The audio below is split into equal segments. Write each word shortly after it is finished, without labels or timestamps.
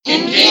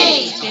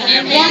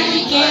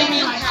Gaming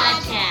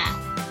Podcast.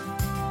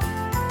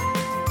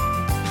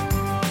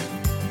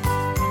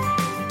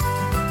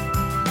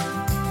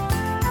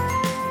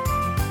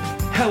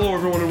 Hello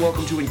everyone and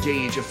welcome to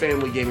Engage, a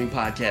family gaming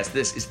podcast.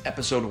 This is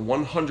episode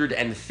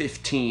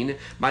 115.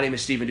 My name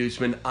is Steven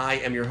Dutzman. I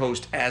am your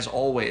host as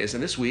always,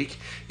 and this week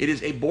it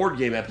is a board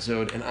game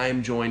episode and I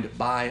am joined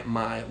by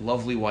my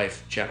lovely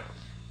wife, Jenna.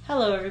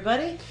 Hello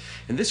everybody.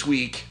 And this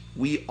week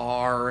we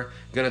are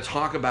going to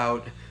talk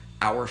about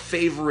our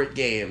favorite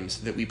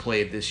games that we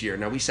played this year.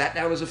 Now we sat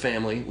down as a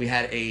family, we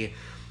had a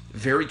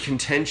very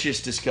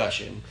contentious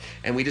discussion,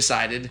 and we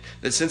decided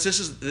that since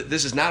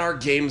this is not our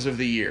games of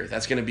the year,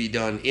 that's going to be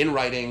done in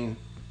writing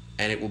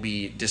and it will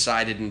be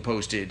decided and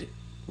posted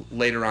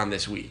later on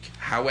this week.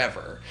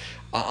 However,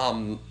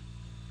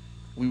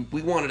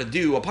 we wanted to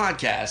do a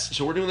podcast,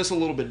 so we're doing this a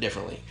little bit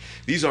differently.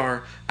 These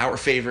are our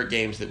favorite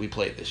games that we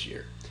played this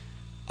year.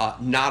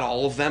 Not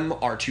all of them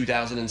are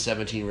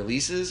 2017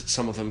 releases.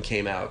 Some of them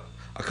came out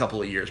a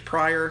couple of years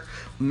prior.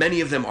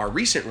 Many of them are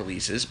recent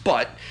releases,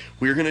 but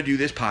we're going to do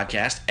this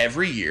podcast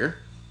every year.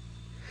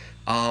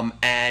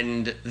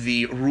 And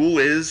the rule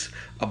is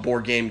a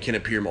board game can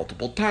appear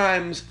multiple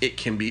times. It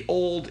can be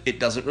old. It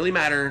doesn't really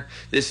matter.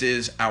 This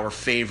is our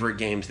favorite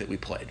games that we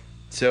played.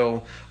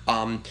 So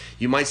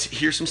you might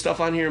hear some stuff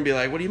on here and be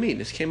like, what do you mean?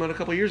 This came out a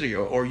couple of years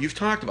ago. Or you've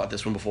talked about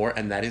this one before,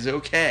 and that is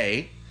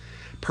okay,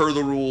 per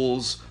the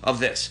rules of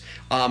this.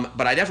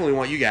 But I definitely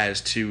want you guys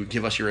to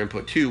give us your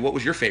input too. What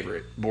was your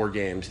favorite board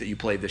games that you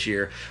played this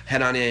year?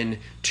 Head on in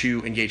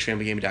to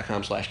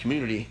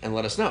engagefamilygaming.com/community and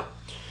let us know.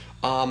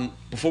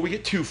 Before we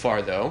get too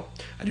far though,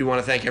 I do want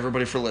to thank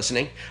everybody for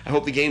listening. I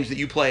hope the games that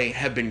you play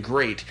have been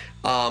great.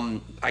 I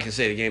can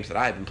say the games that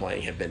I've been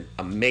playing have been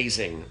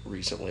amazing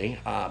recently,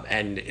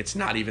 and it's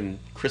not even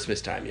Christmas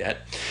time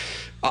yet.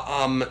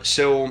 But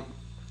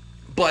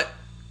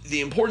the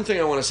important thing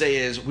I want to say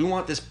is we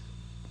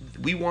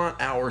want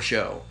our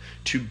show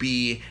to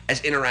be as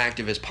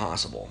interactive as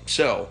possible.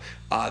 So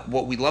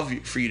what we'd love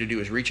for you to do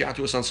is reach out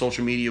to us on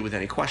social media with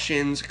any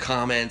questions,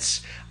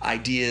 comments,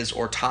 ideas,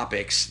 or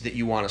topics that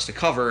you want us to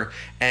cover,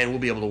 and we'll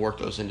be able to work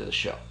those into the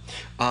show.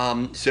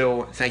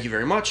 So thank you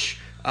very much.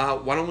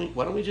 Why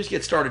don't we just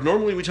get started?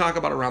 Normally we talk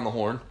about Around the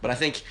Horn, but I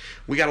think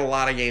we got a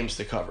lot of games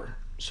to cover.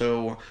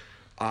 So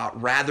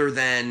rather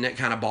than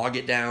kind of bog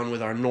it down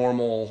with our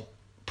normal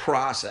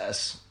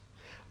process,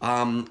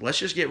 let's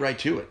just get right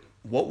to it.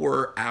 What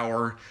were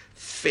our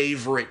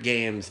favorite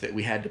games that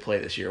we had to play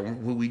this year?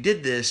 When we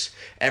did this,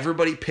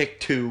 everybody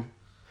picked two,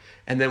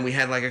 and then we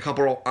had like a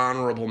couple of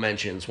honorable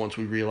mentions once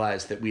we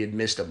realized that we had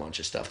missed a bunch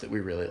of stuff that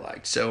we really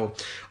liked. So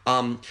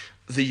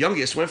the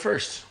youngest went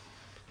first,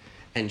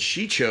 and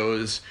she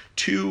chose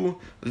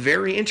two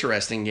very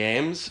interesting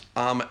games,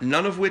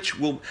 none of which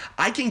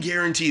I can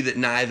guarantee that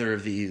neither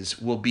of these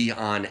will be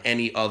on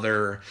any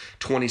other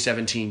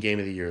 2017 Game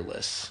of the Year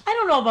lists. I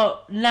don't know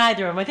about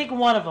neither of them. I think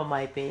one of them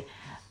might be.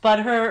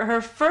 But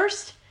her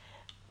first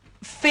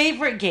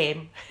favorite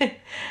game,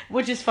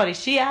 which is funny,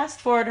 she asked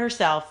for it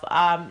herself.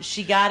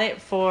 She got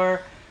it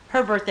for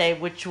her birthday,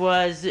 which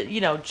was,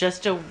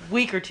 just a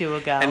week or two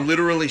ago. And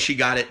literally she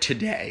got it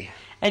today.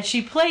 And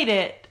she played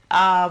it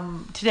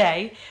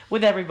today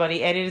with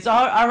everybody, and it is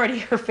already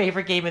her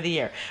favorite game of the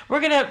year. We're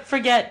going to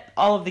forget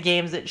all of the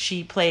games that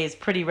she plays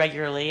pretty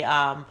regularly,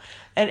 and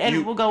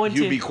we'll go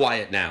into... You be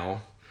quiet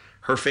now.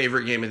 Her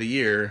favorite game of the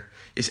year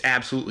is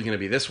absolutely going to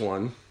be this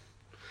one,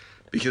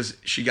 because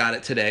she got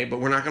it today, but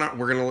we're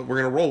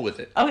gonna roll with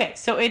it. Okay,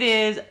 so it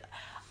is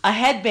a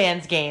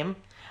headbands game.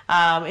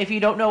 If you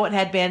don't know what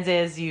headbands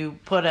is, you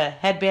put a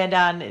headband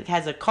on. It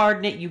has a card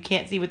in it. You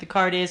can't see what the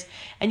card is,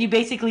 and you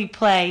basically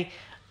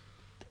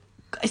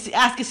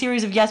ask a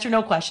series of yes or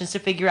no questions to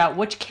figure out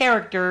which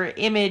character,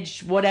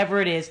 image, whatever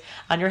it is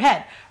on your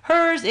head.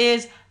 Hers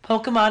is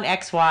Pokemon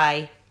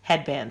XY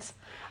headbands.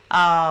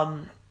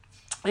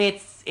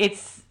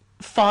 It's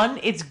fun.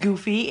 It's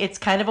goofy. It's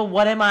kind of a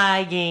what am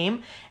I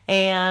game.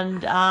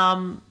 And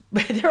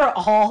there are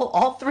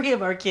all three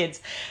of our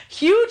kids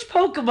huge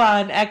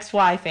Pokemon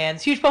XY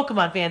fans, huge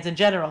Pokemon fans in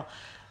general.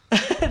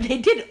 They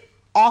did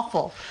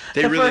awful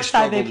the first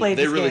time they played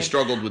this game. They really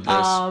struggled with this.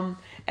 And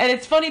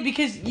it's funny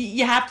because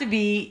you have to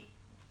be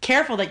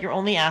careful that you're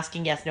only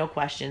asking yes/no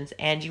questions,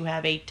 and you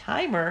have a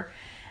timer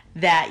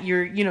that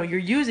you're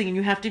using, and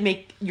you have to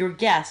make your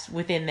guess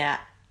within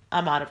that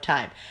amount of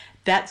time.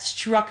 That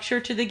structure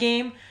to the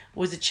game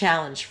was a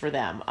challenge for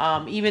them.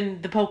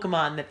 Even the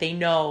Pokemon that they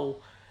know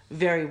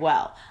very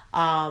well.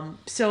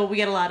 So we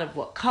get a lot of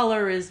what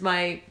color am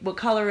I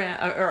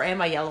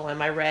yellow,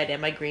 am I red,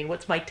 am I green,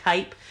 what's my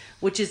type,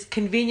 which is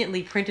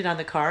conveniently printed on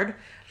the card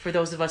for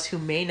those of us who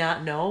may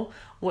not know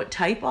what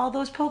type all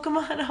those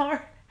Pokemon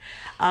are.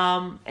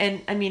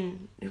 And I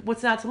mean,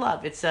 what's not to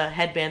love? It's a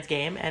headbands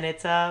game and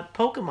it's a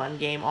Pokemon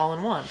game all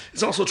in one.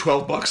 It's also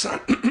 $12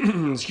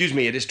 on, excuse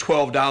me, it is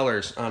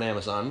 $12 on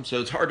Amazon. So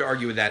it's hard to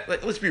argue with that.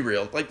 Let's be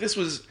real.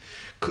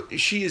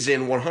 She is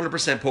in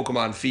 100%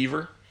 Pokemon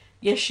fever.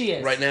 Yes, she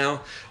is. Right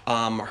now,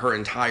 her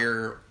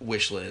entire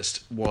wish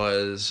list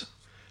was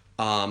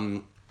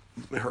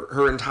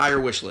her entire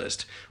wish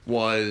list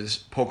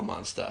was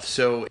Pokemon stuff.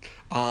 So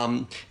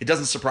it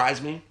doesn't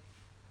surprise me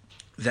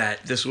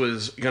that this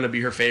was going to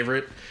be her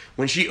favorite.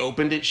 When she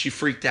opened it, she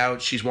freaked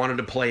out. She's wanted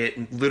to play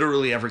it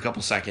literally every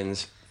couple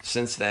seconds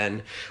since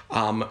then.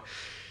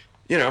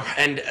 You know,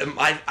 and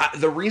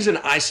the reason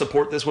I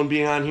support this one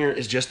being on here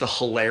is just the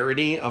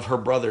hilarity of her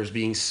brothers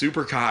being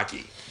super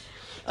cocky,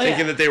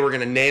 thinking that they were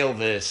going to nail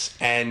this,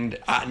 and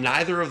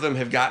neither of them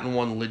have gotten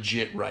one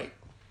legit right.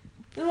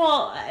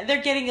 Well,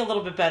 they're getting a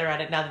little bit better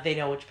at it now that they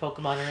know which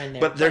Pokemon are in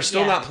there. But they're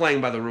still not playing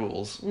by the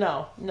rules.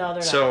 No, they're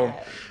not. So,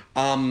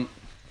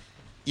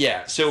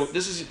 yeah, so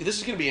this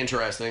is going to be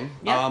interesting.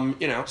 Yep.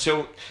 You know,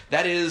 so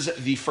that is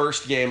the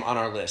first game on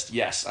our list.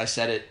 Yes, I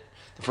said it.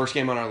 The first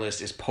game on our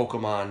list is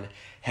Pokemon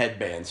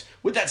Headbands.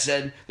 With that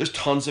said, there's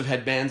tons of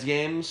Headbands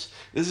games.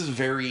 This is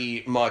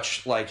very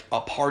much like a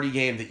party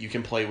game that you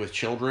can play with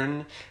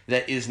children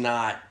that is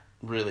not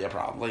really a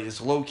problem. Like, it's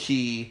low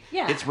key.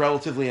 Yeah. It's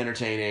relatively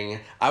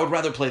entertaining. I would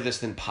rather play this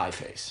than Pie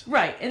Face.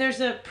 Right, and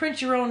there's a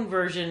print your own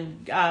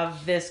version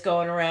of this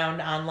going around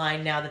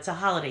online now that's a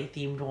holiday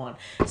themed one.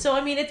 So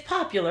I mean, it's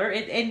popular,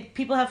 and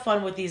people have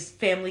fun with these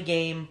family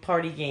game,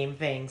 party game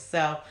things.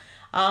 So,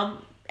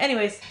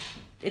 anyways,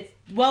 it's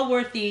well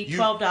worth the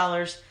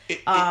 $12.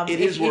 It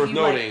is worth if you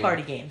noting. Like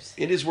party games.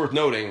 It is worth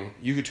noting.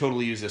 You could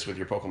totally use this with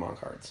your Pokemon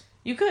cards.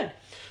 You could.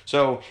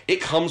 So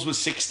it comes with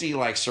 60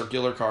 like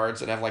circular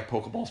cards that have like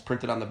Pokeballs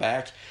printed on the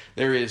back.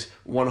 There is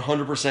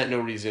 100% no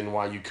reason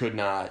why you could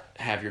not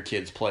have your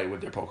kids play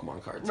with their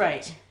Pokemon cards.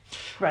 Right.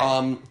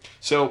 Right.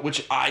 So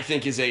which I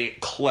think is a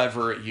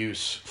clever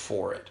use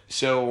for it.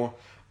 So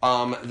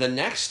the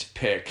next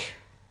pick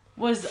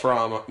was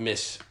from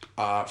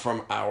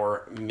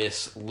our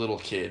Miss Little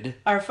Kid.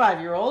 Our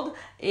 5-year-old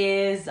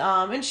is,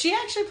 and she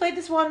actually played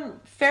this one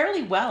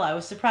fairly well. I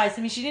was surprised.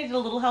 I mean, she needed a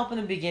little help in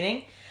the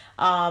beginning,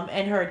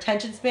 and her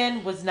attention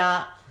span was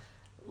not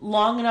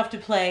long enough to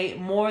play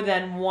more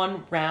than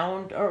one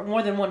round or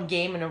more than one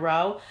game in a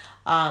row.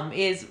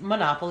 Is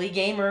Monopoly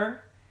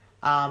Gamer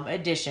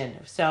edition.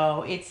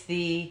 So it's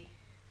the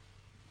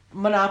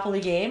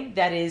Monopoly game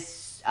that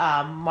is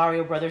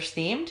Mario Brothers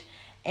themed,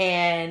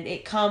 and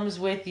it comes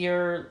with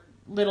your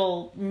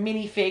little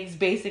minifigs,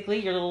 basically,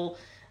 your little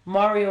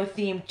Mario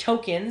themed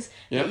tokens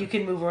that you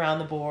can move around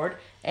the board.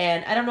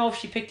 And I don't know if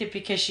she picked it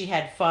because she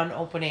had fun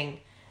opening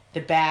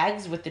the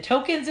bags with the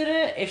tokens in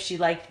it, if she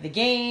liked the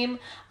game,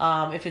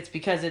 if it's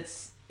because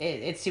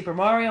it's Super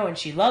Mario and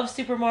she loves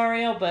Super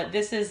Mario, but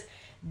this is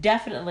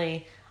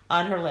definitely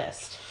on her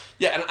list.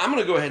 Yeah, and I'm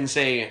going to go ahead and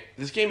say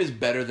this game is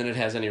better than it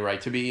has any right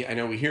to be. I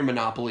know we hear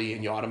Monopoly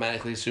and you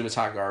automatically assume it's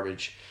hot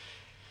garbage.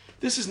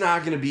 This is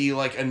not going to be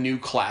like a new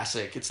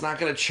classic. It's not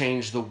going to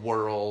change the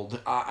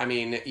world. I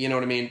mean, you know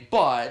what I mean?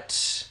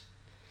 But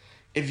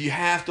if you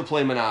have to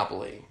play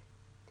Monopoly,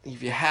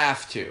 if you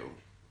have to,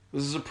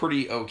 this is a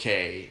pretty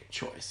okay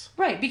choice.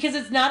 Right, because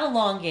it's not a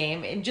long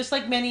game, and just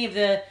like many of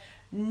the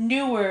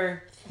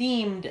newer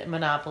themed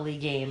Monopoly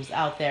games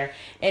out there,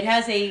 it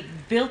has a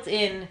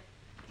built-in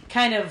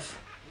kind of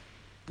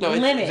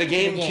limit. The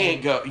game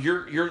can't go.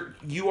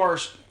 You are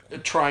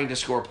trying to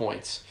score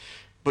points,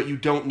 but you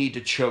don't need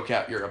to choke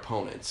out your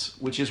opponents,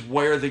 which is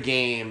where the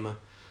game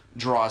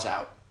draws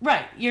out.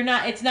 Right.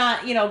 It's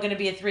not, going to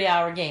be a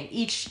 3-hour game.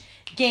 Each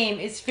game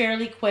is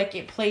fairly quick.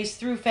 It plays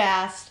through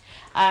fast.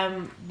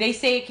 They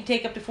say it can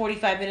take up to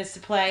 45 minutes to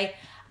play.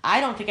 I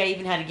don't think I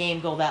even had a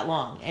game go that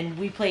long, and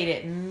we played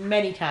it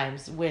many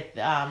times with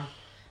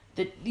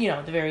the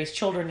various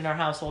children in our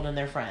household and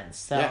their friends.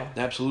 So. Yeah,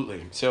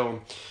 absolutely.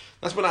 So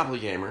that's Monopoly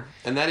Gamer,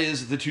 and that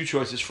is the two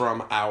choices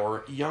from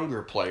our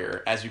younger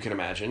player, as you can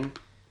imagine.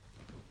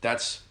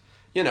 That's,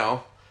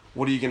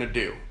 what are you going to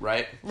do,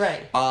 right?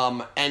 Right.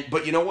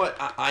 But you know what?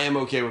 I am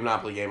okay with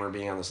Monopoly Gamer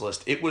being on this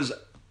list. It was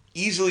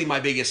easily my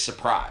biggest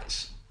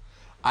surprise.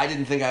 I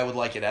didn't think I would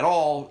like it at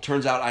all.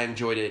 Turns out I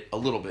enjoyed it a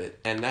little bit,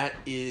 and that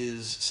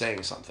is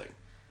saying something.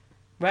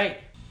 Right.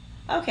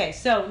 Okay,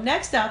 so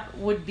next up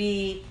would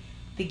be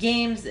the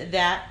games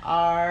that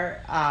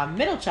our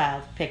middle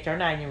child picked, our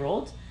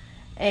 9-year-old.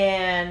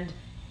 And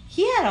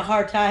he had a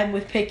hard time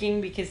with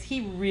picking because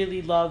he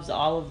really loves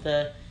all of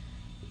the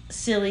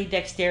silly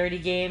dexterity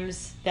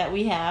games that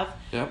we have.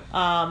 Yep.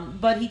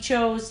 But he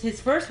chose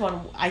his first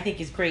one, I think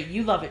is great.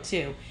 You love it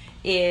too.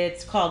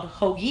 It's called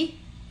Hoagie.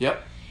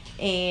 Yep.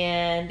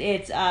 And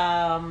it's,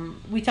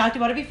 we talked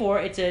about it before.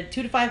 It's a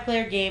 2 to 5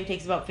 player game,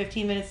 takes about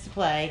 15 minutes to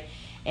play,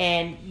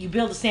 and you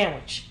build a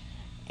sandwich.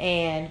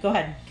 And go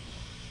ahead.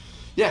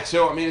 Yeah,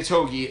 so I mean, it's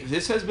Hoagie.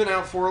 This has been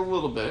out for a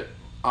little bit,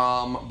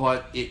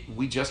 but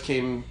we just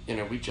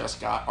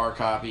got our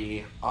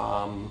copy,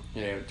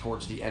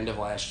 towards the end of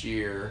last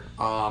year,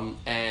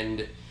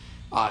 and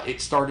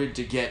it started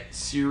to get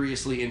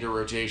seriously into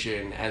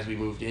rotation as we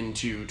moved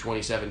into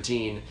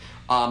 2017.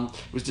 It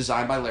was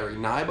designed by Larry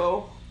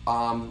Nybo,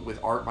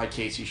 with art by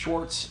Casey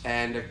Schwartz,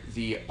 and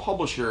the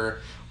publisher,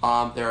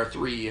 there are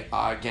 3,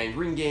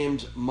 Gangrene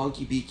Games,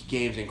 Monkey Beak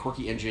Games, and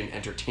Quirky Engine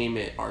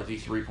Entertainment are the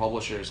 3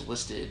 publishers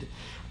listed.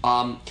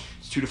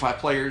 It's 2 to 5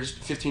 players,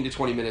 15 to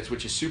 20 minutes,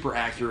 which is super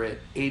accurate,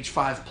 age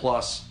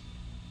 5+.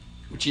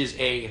 which is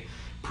a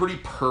pretty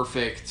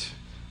perfect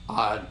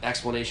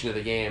explanation of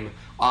the game.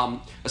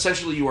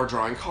 Essentially, you are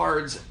drawing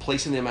cards,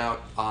 placing them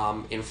out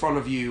in front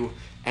of you,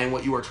 and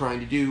what you are trying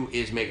to do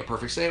is make a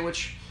perfect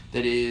sandwich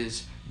that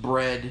is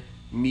bread,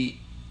 meat,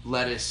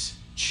 lettuce,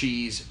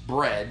 cheese,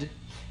 bread.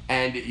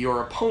 And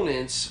your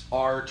opponents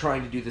are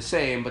trying to do the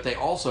same, but they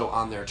also,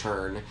 on their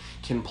turn,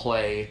 can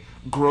play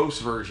gross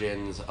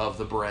versions of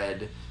the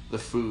bread, the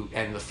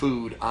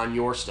food on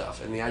your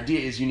stuff. And the idea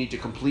is you need to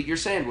complete your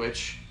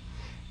sandwich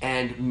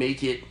and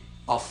make it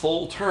a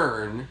full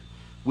turn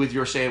with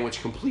your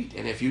sandwich complete.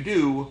 And if you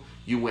do,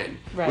 you win,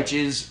 right. Which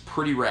is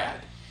pretty rad.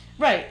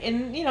 Right,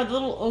 and the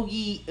little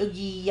oogie,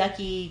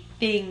 yucky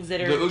things that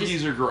are... The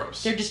oogies are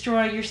gross. They're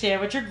destroying your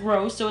sandwich are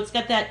gross, so it's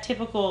got that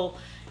typical...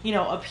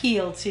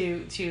 appeal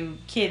to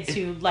kids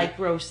who like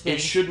gross things.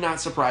 It should not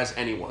surprise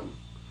anyone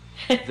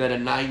that a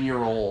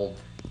 9-year-old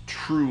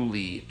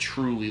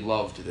truly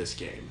loved this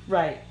game.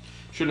 Right.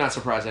 Should not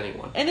surprise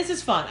anyone. And this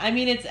is fun. I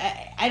mean,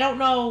 I don't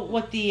know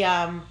what the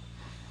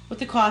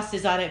cost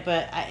is on it,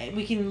 but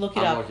we can look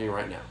it up. I'm looking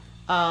right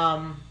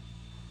now.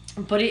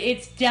 But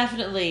it's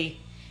definitely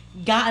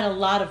gotten a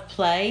lot of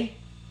play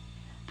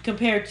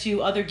compared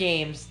to other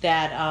games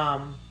that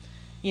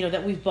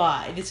that we've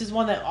bought. This is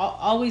one that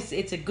always,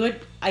 it's a good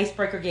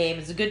icebreaker game.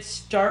 It's a good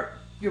start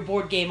your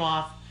board game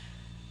off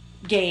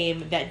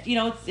game that,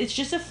 it's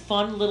just a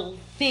fun little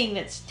thing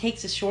that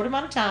takes a short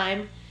amount of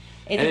time.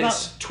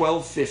 It's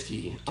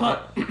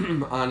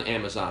 $12.50 on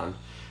Amazon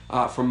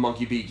from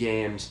Monkey Beat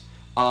Games.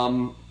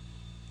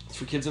 It's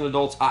for kids and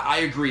adults. I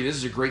agree. This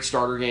is a great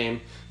starter game.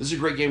 This is a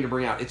great game to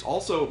bring out. It's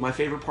also, my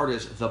favorite part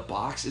is the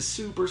box is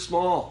super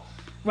small.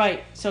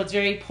 Right, so it's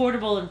very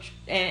portable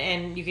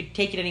and you could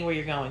take it anywhere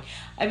you're going.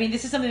 I mean,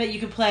 this is something that you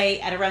could play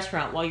at a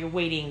restaurant while you're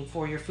waiting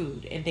for your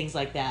food and things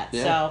like that.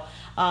 Yeah. So,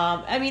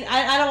 I mean,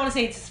 I don't want to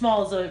say it's as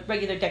small as a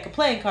regular deck of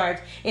playing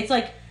cards. It's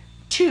like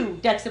 2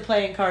 decks of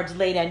playing cards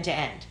laid end to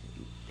end.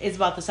 Is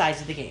about the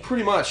size of the game.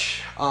 Pretty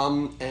much,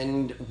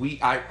 and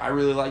I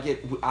really like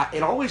it.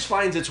 It always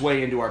finds its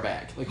way into our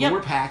bag. Like when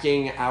we're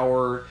packing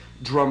our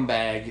drum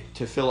bag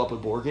to fill up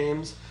with board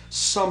games,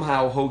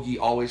 somehow Hoagie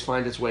always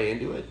finds its way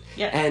into it.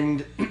 Yep.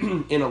 And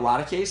in a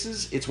lot of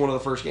cases, it's one of the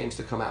first games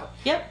to come out.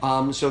 Yep.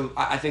 So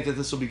I think that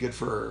this will be good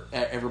for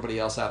everybody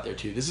else out there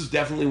too. This is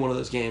definitely one of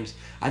those games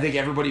I think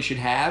everybody should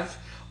have,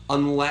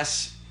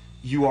 unless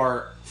you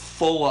are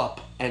full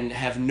up and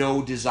have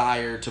no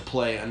desire to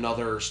play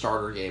another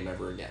starter game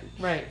ever again.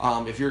 Right.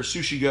 If you're a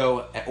Sushi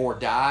Go or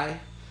Die,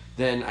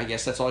 then I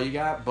guess that's all you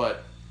got,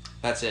 but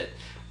that's it.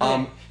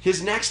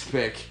 His next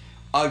pick,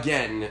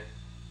 again,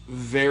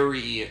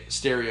 very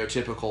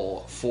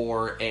stereotypical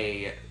for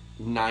a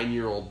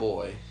 9-year-old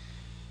boy,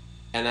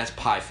 and that's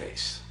Pie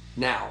Face.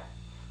 Now,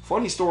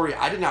 funny story,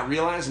 I did not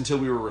realize until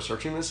we were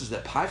researching this, is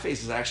that Pie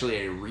Face is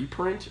actually a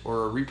reprint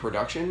or a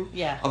reproduction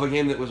of a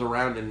game that was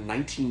around in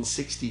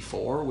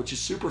 1964, which is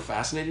super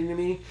fascinating to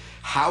me.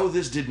 How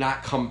this did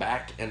not come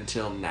back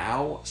until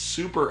now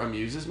super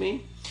amuses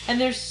me. And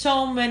there's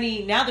so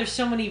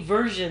many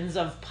versions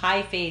of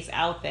Pie Face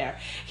out there.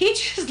 He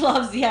just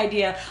loves the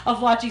idea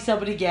of watching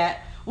somebody get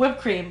whipped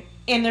cream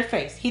in their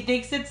face. He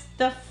thinks it's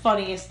the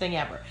funniest thing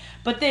ever.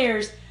 But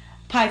there's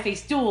Pie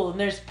Face Duel, and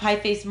there's Pie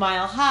Face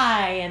Mile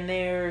High, and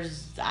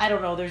there's, I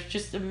don't know, there's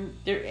just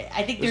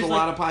I think there's a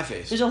lot of Pie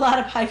Face. There's a lot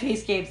of Pie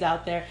Face games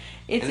out there.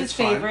 It's his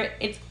favorite.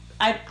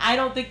 Fun. I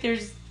don't think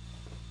there's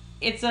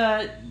it's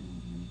a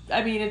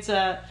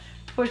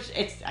push.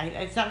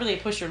 It's not really a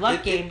push your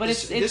luck game, but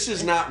this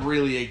is not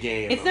really a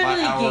game. It's not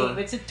really a game.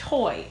 It's a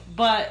toy,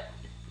 but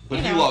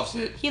he loves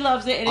it. He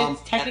loves it, and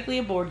it's technically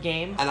a board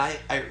game. And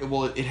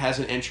it has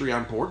an entry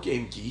on Board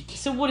Game Geek.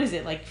 So what is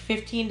it, like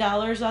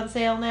 $15 on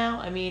sale now?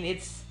 I mean,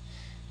 it's.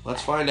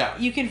 Let's find out.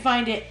 You can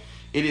find it.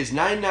 It is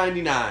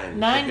 $9.99.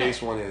 The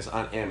base one is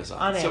on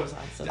Amazon. So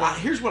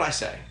here's what I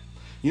say.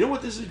 You know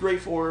what this is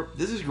great for?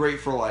 This is great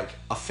for like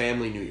a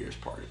family New Year's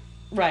party.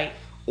 Right.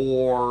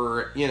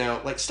 Or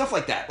like stuff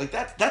like that. Like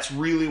that's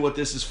really what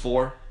this is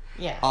for.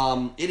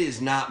 Yeah. It is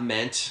not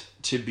meant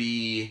to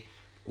be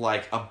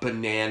like a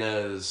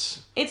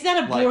bananas. It's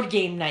not a board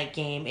game night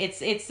game.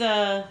 It's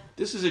a.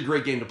 This is a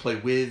great game to play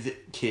with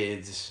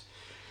kids,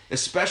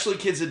 especially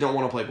kids that don't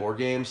want to play board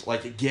games.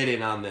 Like, get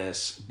in on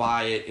this,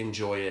 buy it,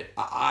 enjoy it.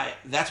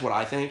 That's what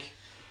I think.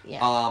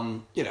 Yeah.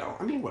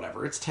 I mean,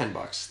 whatever. It's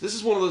 $10. This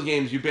is one of those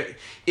games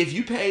if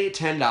you pay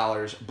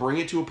 $10, bring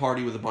it to a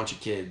party with a bunch of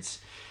kids,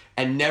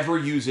 and never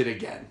use it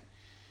again.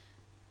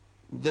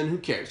 Then who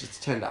cares? It's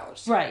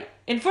 $10. Right.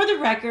 And for the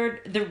record,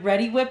 the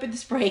Ready Whip and the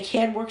spray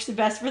can works the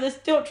best for this.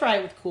 Don't try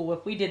it with Cool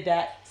Whip. We did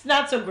that. It's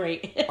not so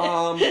great.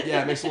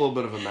 Yeah, it makes a little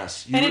bit of a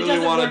mess. You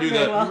really want to do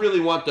that. Well. You really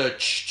want the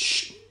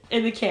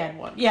in the can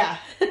one. Yeah.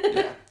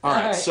 Yeah. All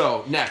right.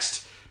 So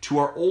next, to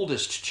our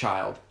oldest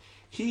child,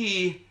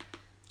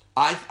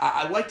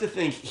 I like to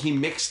think he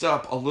mixed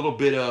up a little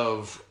bit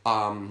of,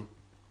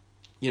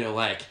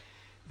 like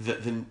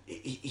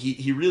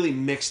he really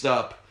mixed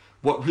up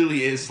what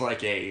really is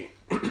like a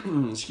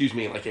excuse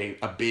me, like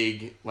a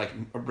big, like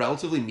a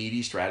relatively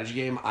meaty strategy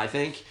game, I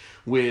think,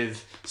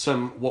 with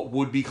some what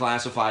would be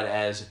classified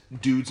as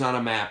dudes on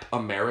a map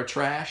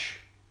Ameritrash,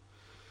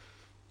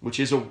 which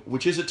is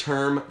a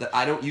term that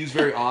I don't use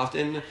very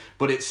often,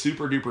 but it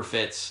super duper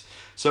fits.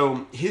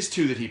 So his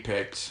two that he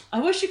picked.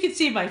 I wish you could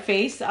see my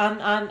face on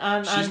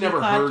She's the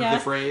never podcast. heard the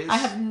phrase. I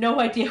have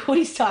no idea what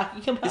he's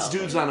talking about. It's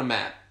dudes on a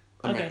map.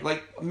 Okay.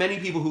 Like many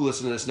people who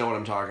listen to this know what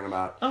I'm talking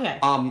about. Okay.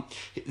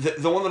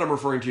 The one that I'm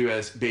referring to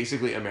as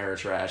basically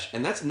Ameritrash,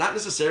 and that's not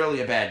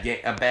necessarily a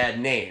bad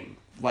name.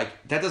 Like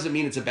that doesn't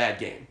mean it's a bad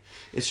game.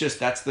 It's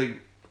just that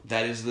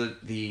is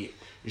the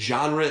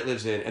genre it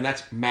lives in, and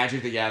that's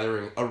Magic the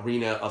Gathering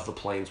Arena of the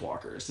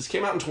Planeswalkers. This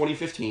came out in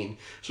 2015,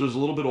 so it was a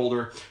little bit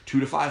older. 2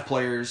 to 5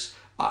 players,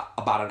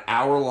 about an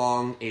hour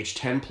long, age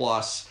 10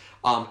 plus.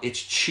 It's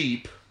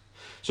cheap.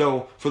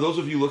 So for those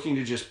of you looking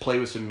to just play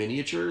with some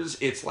miniatures,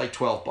 it's like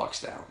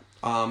 $12 down.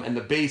 And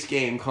the base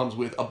game comes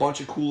with a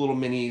bunch of cool little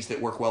minis that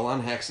work well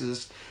on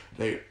hexes.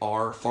 They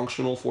are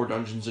functional for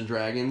Dungeons and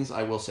Dragons,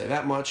 I will say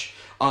that much.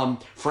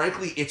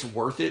 Frankly, it's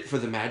worth it for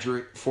the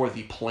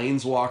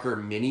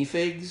Planeswalker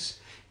minifigs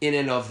in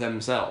and of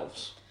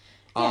themselves.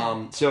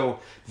 Yeah.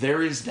 So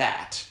there is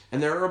that. And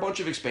there are a bunch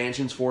of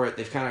expansions for it.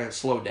 They've kind of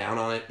slowed down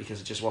on it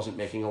because it just wasn't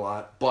making a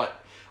lot.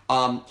 But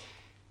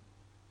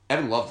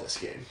Evan loved this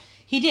game.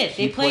 He did.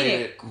 They played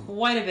it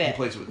quite a bit. He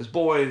plays it with his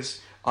boys.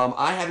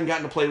 I haven't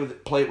gotten to play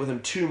it with him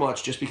too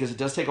much just because it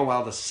does take a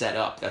while to set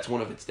up. That's one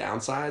of its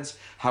downsides.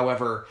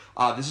 However,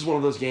 this is one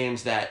of those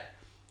games that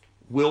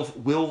will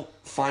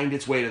find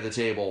its way to the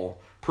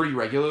table pretty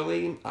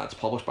regularly. It's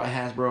published by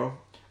Hasbro.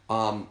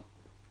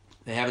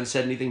 They haven't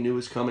said anything new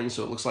is coming,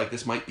 so it looks like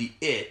this might be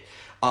it.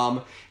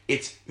 It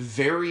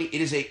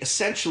is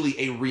essentially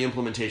a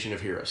re-implementation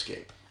of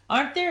HeroScape.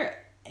 Aren't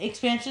there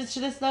expansions to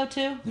this though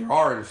too? There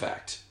are, in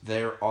fact.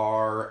 There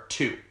are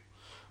 2.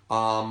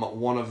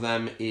 One of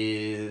them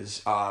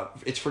is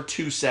it's for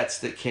 2 sets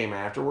that came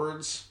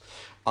afterwards.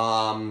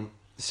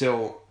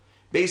 So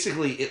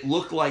basically, it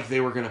looked like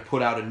they were going to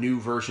put out a new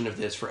version of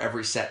this for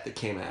every set that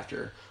came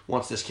after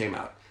once this came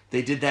out.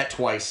 They did that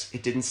twice.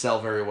 It didn't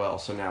sell very well,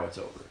 so now it's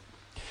over.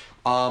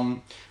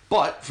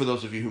 But for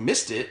those of you who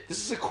missed it,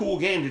 this is a cool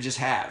game to just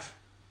have.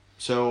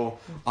 So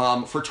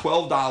for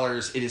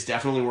 $12, it is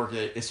definitely worth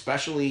it,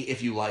 especially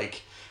if you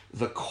like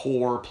the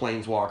core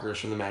Planeswalkers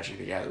from the Magic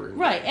the Gathering.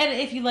 Right, and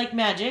if you like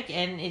Magic,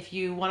 and if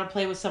you want to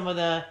play with some of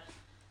the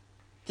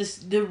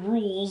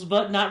rules,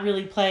 but not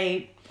really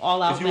play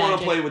all out. If you want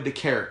to play with the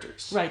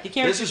characters, right? The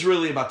characters. This is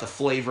really about the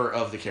flavor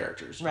of the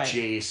characters, right?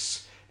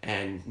 Jace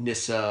and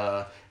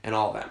Nissa and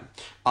all them.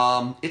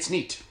 It's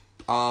neat.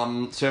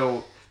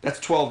 So that's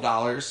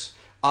 $12.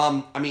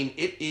 I mean,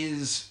 it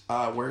is.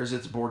 Where is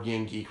its Board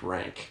Game Geek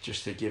rank?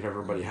 Just to give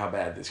everybody how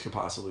bad this could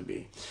possibly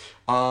be.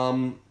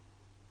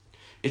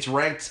 It's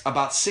ranked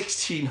about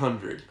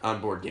 1,600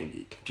 on Board Game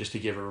Geek, just to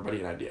give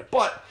everybody an idea.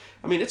 But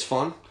I mean, it's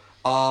fun.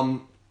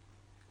 Let's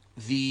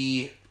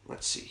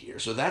see here.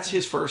 So that's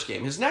his first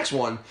game. His next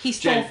one, he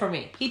stole from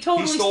me. He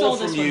totally stole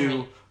this from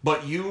me.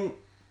 But you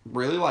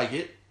really like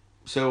it.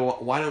 So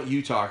why don't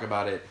you talk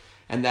about it?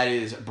 And that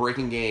is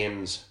Breaking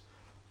Games.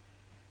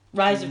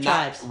 Rise of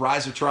Tribes.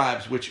 Rise of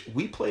Tribes, which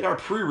we played our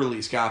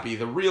pre-release copy.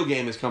 The real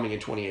game is coming in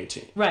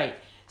 2018. Right.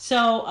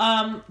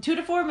 So 2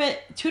 to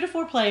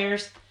 4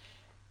 players,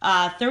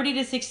 30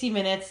 to 60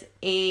 minutes,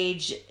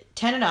 age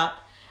 10 and up.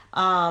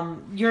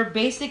 You're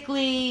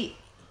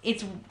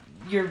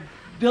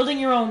building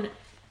your own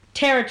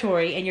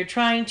territory, and you're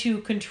trying to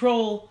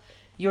control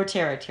your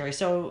territory.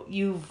 So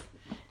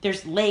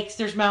there's lakes,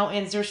 there's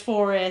mountains, there's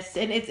forests,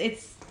 and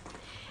it's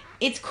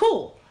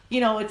cool. You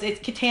know, it's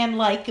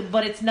Catan-like,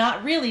 but it's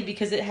not really,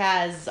 because it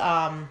has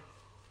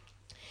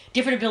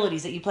different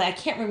abilities that you play. I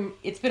can't remember.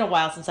 It's been a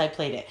while since I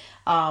played it.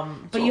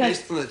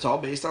 It's all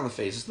based on the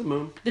phases of the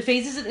moon. The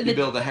phases. You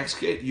build a hex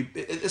kit.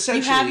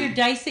 Essentially, you have your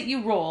dice that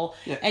you roll,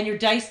 yeah. And your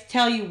dice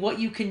tell you what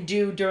you can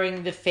do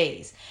during the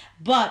phase.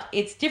 But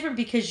it's different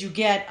because you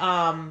get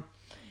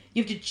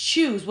you have to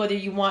choose whether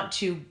you want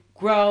to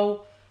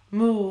grow,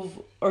 move,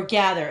 or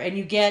gather, and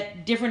you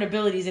get different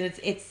abilities, and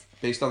it's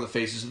based on the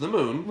phases of the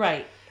moon,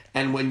 right?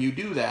 And when you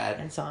do that,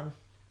 and sun,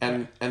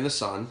 and the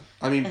sun.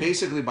 I mean,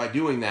 basically, by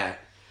doing that,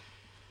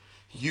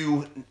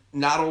 you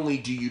not only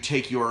do you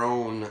take your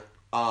own.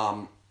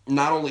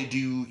 Not only do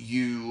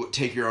you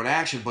take your own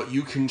action, but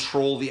you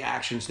control the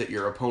actions that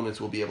your opponents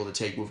will be able to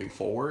take moving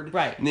forward.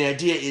 Right. And the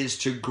idea is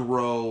to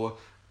grow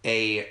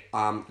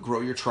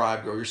grow your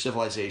tribe, grow your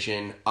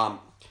civilization.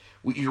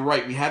 You're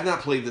right. We have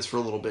not played this for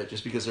a little bit,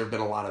 just because there have been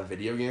a lot of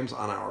video games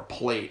on our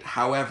plate.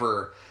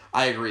 However,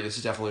 I agree. This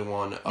is definitely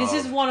one. This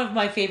is one of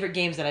my favorite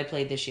games that I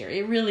played this year.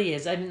 It really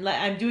is.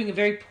 I'm doing a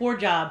very poor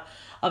job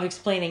of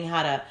explaining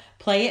how to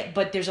play it,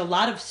 but there's a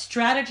lot of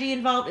strategy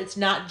involved. It's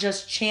not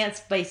just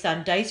chance based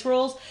on dice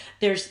rolls.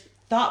 There's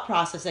thought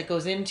process that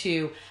goes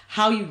into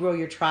how you grow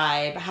your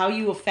tribe, how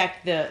you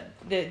affect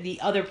the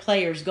other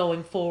players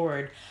going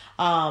forward.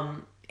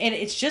 And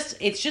it's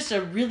just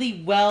a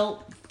really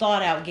well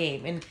thought out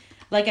game. And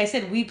like I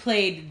said, we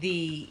played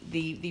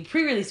the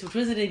pre-release, which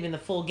wasn't even the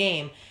full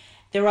game.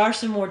 There are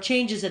some more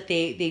changes that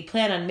they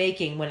plan on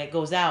making when it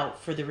goes out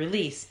for the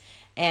release,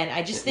 and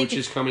I just think which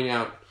is coming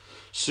out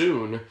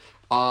soon.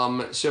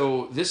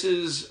 So this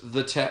is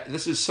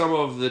this is some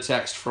of the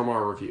text from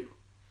our review,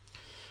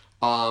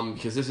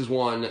 because this is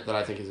one that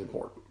I think is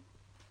important.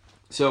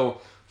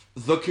 So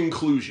the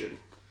conclusion.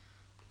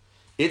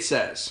 It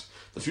says,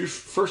 the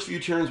first few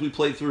turns we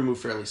played through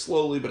moved fairly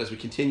slowly, but as we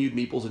continued,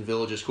 meeples and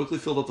villages quickly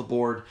filled up the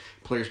board.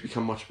 Players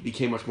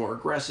became much more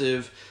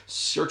aggressive,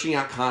 searching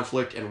out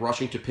conflict and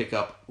rushing to pick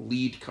up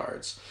lead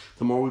cards.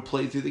 The more we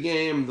played through the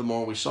game, the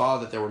more we saw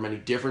that there were many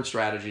different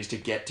strategies to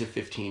get to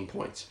 15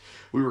 points.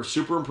 We were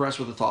super impressed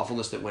with the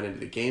thoughtfulness that went into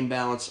the game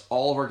balance.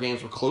 All of our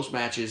games were close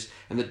matches,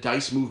 and the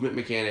dice movement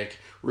mechanic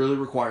really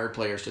required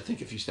players to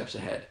think a few steps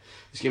ahead.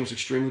 This game was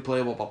extremely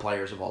playable by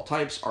players of all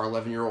types. Our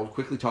 11-year-old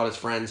quickly taught his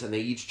friends, and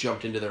they each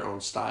jumped into their own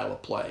style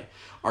of play.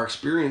 Our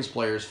experienced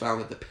players found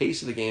that the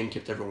pace of the game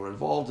kept everyone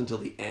involved until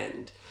the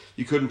end.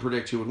 You couldn't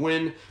predict who would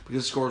win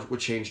because the scores would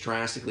change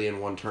drastically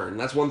in one turn. And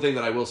that's one thing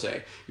that I will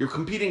say. You're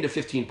competing to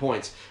 15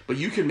 points, but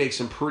you can make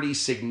some pretty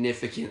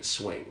significant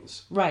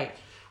swings. right.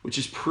 Which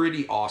is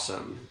pretty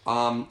awesome.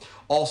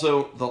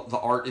 Also, the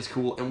art is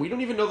cool, and we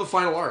don't even know the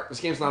final art. This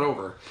game's not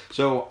over.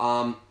 So,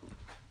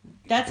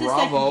 That's his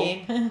bravo,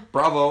 second game.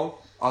 bravo.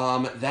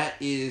 That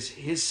is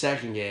his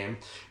second game,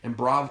 and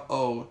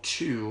bravo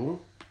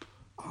to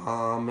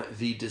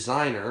the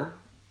designer,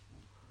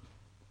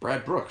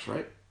 Brad Brooks,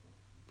 right?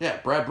 Yeah,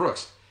 Brad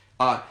Brooks.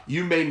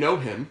 You may know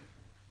him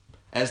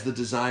as the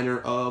designer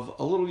of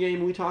a little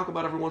game we talk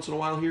about every once in a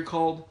while here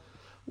called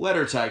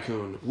Letter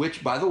Tycoon,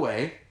 which, by the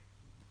way,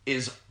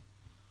 is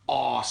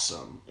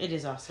awesome. It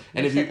is awesome.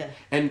 And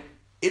and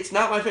it's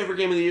not my favorite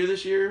game of the year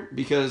this year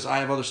because I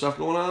have other stuff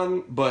going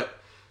on, but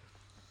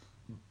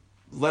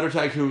Letter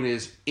Tycoon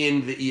is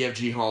in the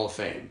EFG Hall of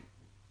Fame.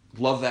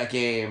 Love that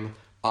game.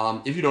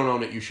 If you don't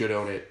own it, you should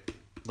own it.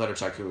 Letter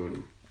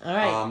Tycoon. All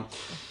right.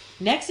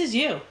 Next is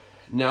you.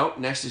 No,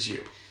 next is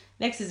you.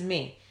 Next is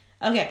me.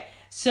 Okay.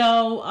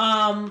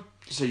 So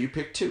So you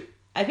picked two.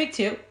 I picked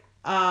two.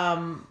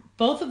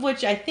 Both of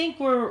which I think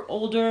were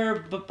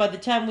older, but by the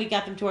time we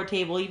got them to our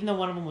table, even though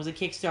one of them was a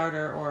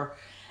Kickstarter or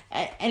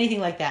anything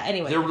like that.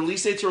 Anyway. Their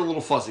release dates are a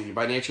little fuzzy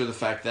by nature of the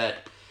fact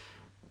that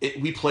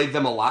we played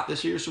them a lot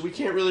this year, so we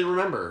can't really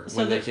remember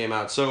when they came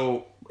out.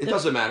 So it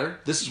doesn't matter.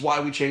 This is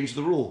why we changed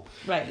the rule.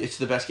 Right. It's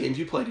the best games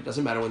you played. It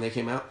doesn't matter when they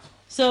came out.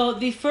 So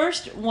the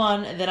first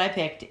one that I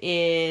picked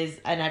is,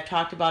 and I've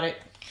talked about it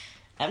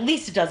at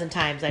least a dozen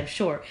times, I'm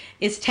sure,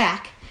 is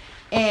Tack.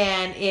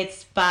 And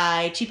it's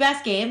by Cheap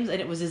Ass Games,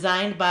 and it was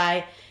designed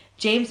by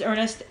James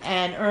Ernst,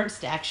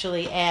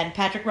 actually, and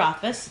Patrick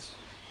Rothfuss.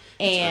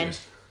 And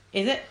Ernest.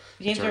 Is it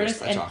James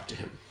Ernst? I talked to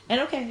him. And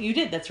okay, you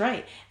did. That's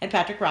right. And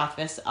Patrick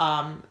Rothfuss.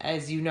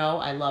 As you know,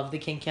 I love the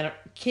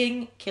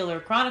King Killer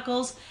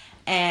Chronicles,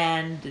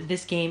 and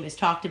this game is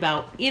talked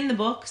about in the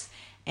books,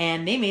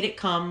 and they made it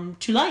come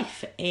to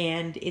life.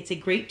 And it's a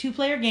great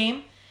 2-player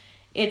game.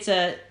 It's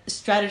a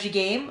strategy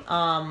game.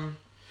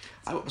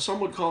 Some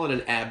would call it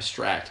an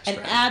abstract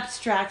strategy. An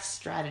abstract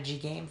strategy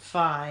game,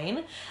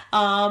 fine.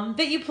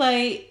 That you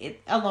play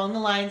along the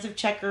lines of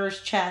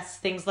checkers, chess,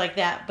 things like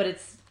that, but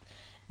it's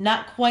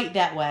not quite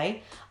that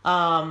way.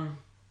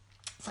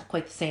 It's not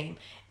quite the same.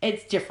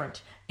 It's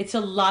different. It's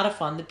a lot of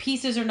fun. The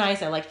pieces are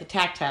nice. I like the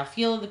tactile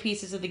feel of the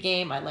pieces of the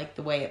game. I like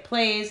the way it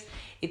plays.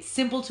 It's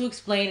simple to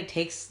explain. It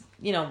takes,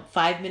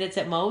 5 minutes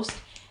at most.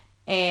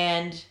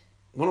 And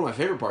one of my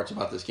favorite parts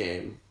about this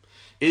game,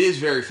 it is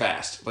very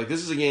fast. Like,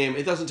 this is a game,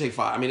 it doesn't take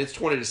 5. I mean, it's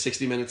 20 to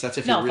 60 minutes. That's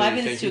if you're really 5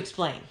 minutes thinking. To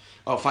explain.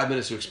 Oh, 5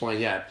 minutes to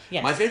explain, yeah.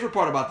 Yes. My favorite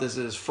part about this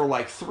is for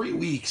like 3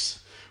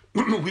 weeks,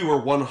 we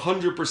were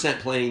 100%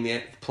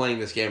 playing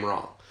this game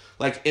wrong.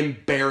 Like,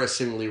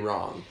 embarrassingly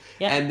wrong.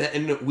 Yeah.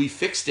 And we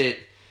fixed it,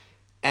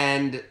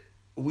 and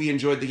we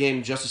enjoyed the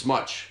game just as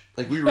much.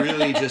 Like, we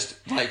really just,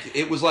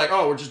 it was like,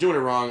 oh, we're just doing it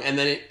wrong. And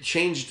then it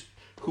changed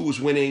who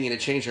was winning, and it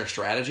changed our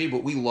strategy,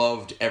 but we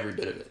loved every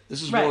bit of it.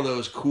 This is one of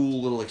those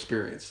cool little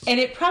experiences. And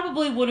it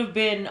probably would have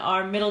been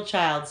our middle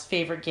child's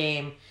favorite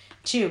game,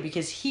 too,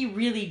 because he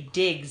really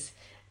digs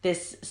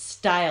this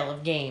style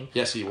of game.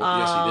 Yes, he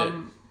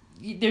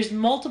did. There's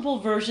multiple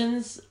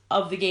versions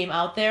of the game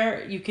out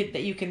there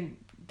that you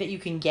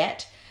can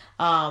get,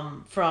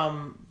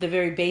 from the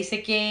very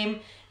basic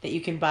game that you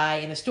can buy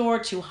in the store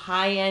to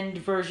high-end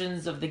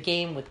versions of the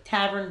game with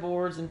tavern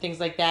boards and things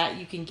like that.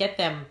 You can get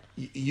them.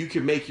 You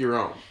can make your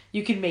own.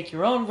 You can make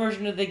your own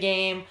version of the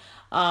game,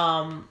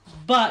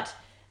 but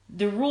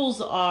the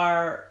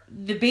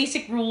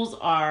basic rules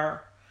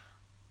are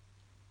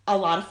a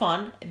lot of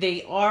fun.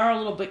 They are a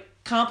little bit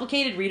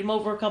complicated. Read them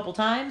over a couple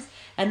times,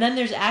 and then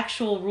there's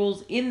actual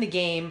rules in the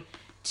game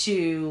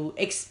to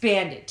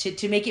expand it,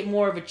 to make it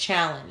more of a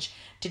challenge,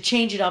 to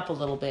change it up a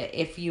little bit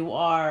if you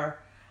are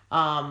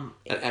an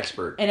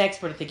expert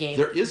at the game.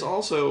 There is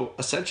also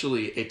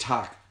essentially a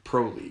TOC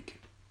Pro League.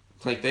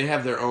 Like, they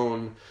have their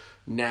own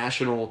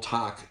national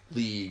talk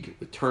league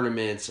with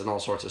tournaments and all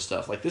sorts of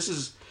stuff. Like this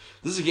is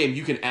a game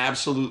you can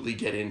absolutely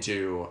get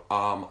into.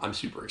 I'm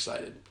super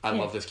excited. I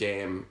love this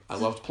game. I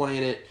loved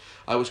playing it.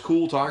 I was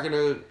cool talking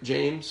to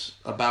James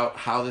about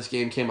how this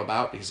game came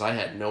about because I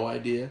had no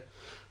idea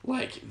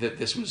like that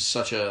this was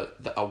such a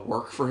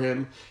work for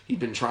him. He'd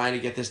been trying to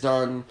get this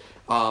done.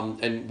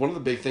 And one of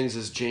the big things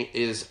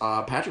is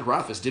Patrick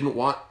Rothfuss didn't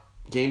want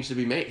games to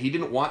be made. He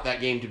didn't want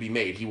that game to be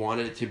made. He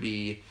wanted it to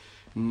be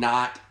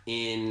not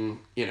in,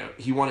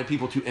 he wanted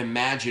people to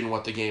imagine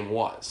what the game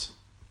was.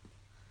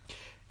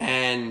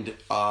 And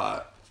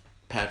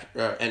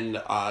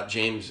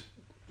James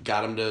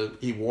got him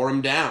he wore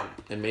him down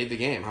and made the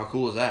game. How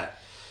cool is that?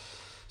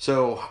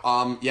 So,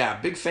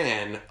 big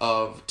fan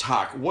of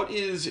Talk. What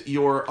is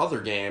your other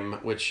game,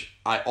 which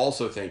I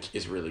also think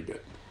is really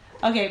good?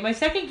 Okay, my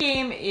second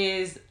game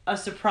is a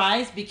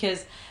surprise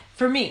because,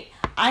 for me,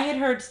 I had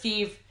heard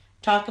Steve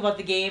talk about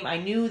the game. I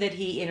knew that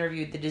he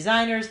interviewed the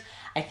designers.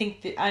 I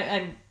think that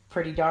I'm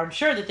pretty darn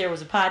sure that there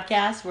was a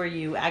podcast where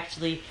you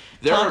actually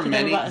talked to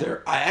them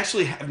about... I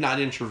actually have not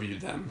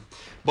interviewed them,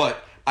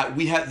 but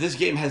this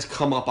game has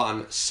come up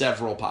on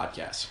several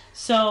podcasts.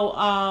 So,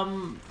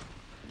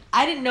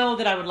 I didn't know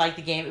that I would like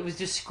the game. It was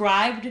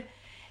described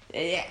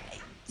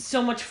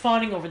so much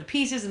fawning over the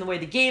pieces and the way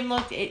the game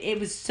looked. It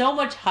was so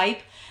much hype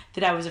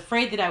that I was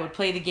afraid that I would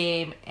play the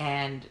game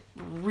and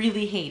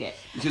really hate it.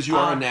 Because you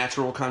are a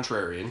natural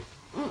contrarian,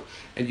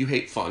 and you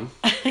hate fun.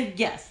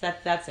 Yes,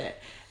 that's it.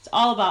 It's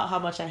all about how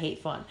much I hate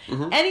fun.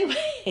 Mm-hmm.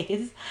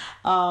 Anyways,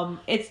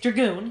 it's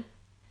Dragoon,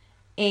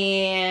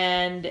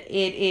 and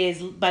it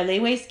is by Lay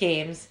Waste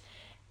Games,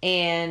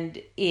 and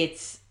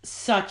it's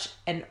such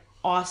an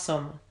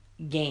awesome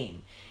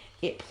game.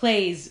 It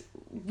plays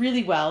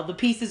really well. The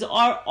pieces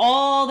are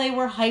all they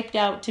were hyped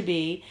out to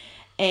be.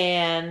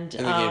 And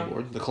the game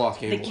board, the cloth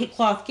game board. The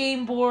cloth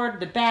game board,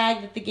 the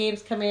bag that the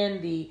games come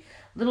in, the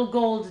little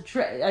gold,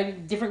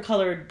 different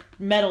colored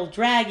metal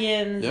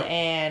dragons, yep.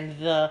 And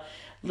the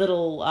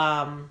little,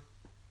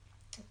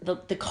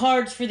 the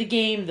cards for the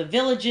game, the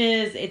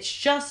villages. It's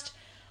just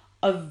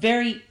a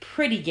very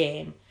pretty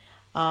game.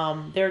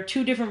 There are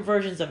two different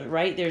versions of it,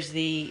 right? There's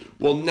the...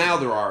 Well, now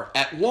there are.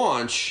 At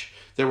launch,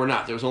 there were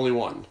not. There was only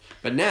one.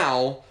 But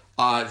now,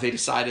 they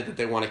decided that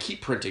they want to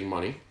keep printing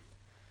money.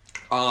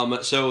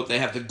 So they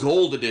have the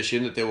gold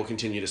edition that they will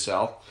continue to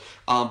sell.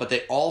 But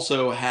they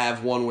also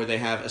have one where they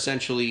have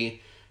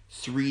essentially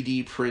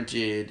 3D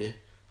printed...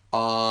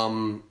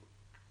 plastic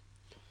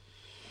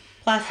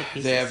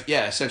pieces.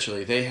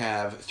 Essentially. They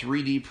have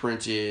 3D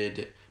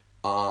printed...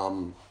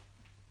 why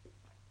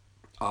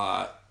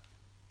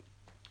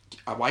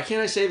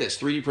can't I say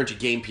this? 3D printed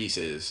game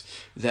pieces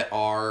that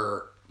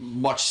are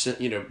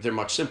they're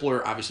much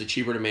simpler, obviously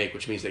cheaper to make,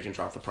 which means they can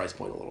drop the price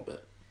point a little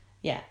bit.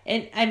 Yeah,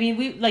 and I mean,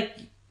 we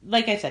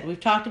like I said, we've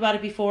talked about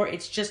it before.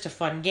 It's just a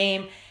fun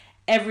game.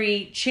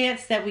 Every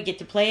chance that we get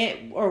to play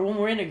it, or when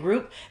we're in a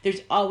group,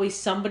 there's always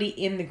somebody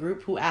in the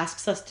group who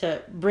asks us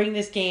to bring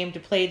this game, to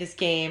play this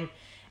game.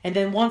 And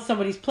then once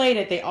somebody's played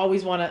it, they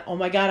always want to, oh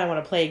my God, I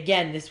want to play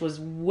again. This was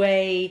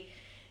way,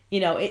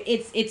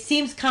 it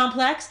seems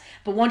complex,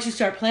 but once you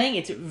start playing,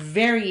 it's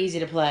very easy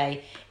to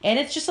play. And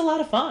it's just a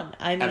lot of fun.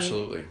 I mean,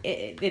 absolutely.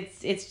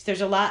 It's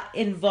there's a lot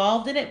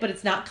involved in it, but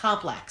it's not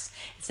complex.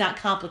 It's not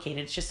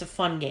complicated. It's just a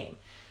fun game.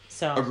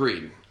 So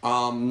agreed.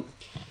 And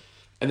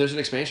there's an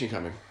expansion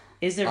coming.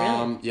 Is there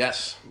really?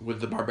 Yes,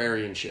 with the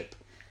barbarian ship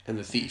and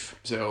the thief.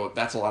 So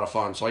that's a lot of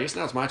fun. So I guess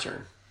now it's my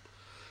turn.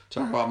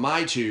 Talk about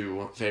my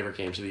two favorite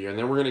games of the year, and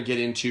then we're going to get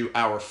into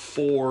our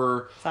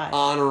four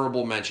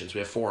honorable mentions. We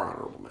have 4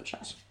 honorable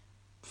mentions.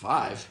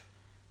 5.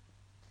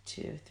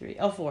 2, 3.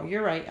 Oh, 4.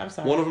 You're right. I'm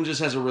sorry. One of them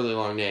just has a really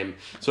long name.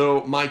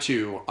 So my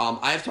 2,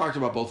 I've talked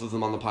about both of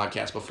them on the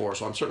podcast before,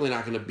 so I'm certainly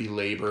not going to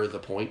belabor the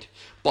point.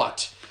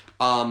 But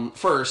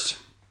first,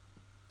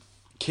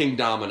 King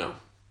Domino.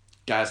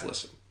 Guys,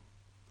 listen.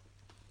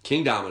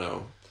 King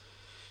Domino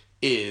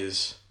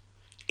is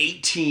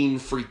 $18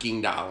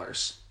 freaking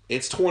dollars.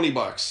 It's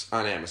 $20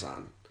 on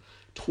Amazon.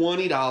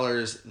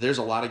 $20. There's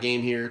a lot of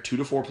game here. 2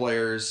 to 4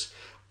 players.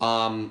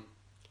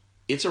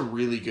 It's a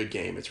really good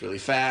game. It's really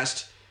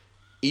fast.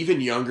 Even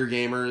younger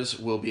gamers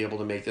will be able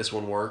to make this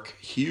one work.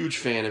 Huge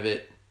fan of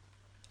it.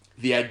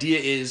 The idea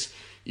is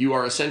you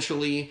are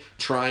essentially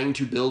trying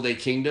to build a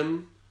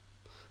kingdom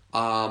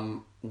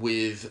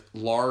with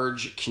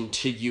large,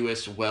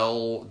 contiguous,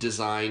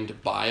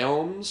 well-designed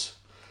biomes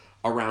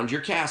around your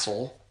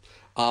castle.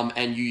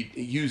 And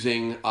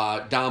using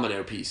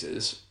domino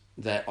pieces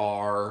that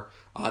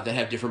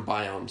have different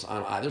biomes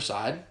on either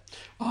side.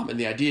 And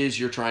the idea is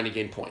you're trying to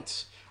gain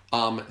points.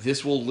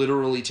 This will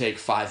literally take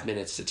 5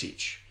 minutes to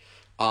teach.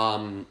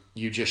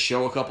 You just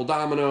show a couple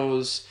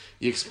dominoes,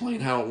 you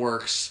explain how it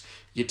works,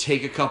 you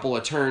take a couple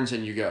of turns,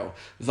 and you go.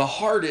 The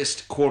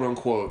hardest,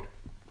 quote-unquote,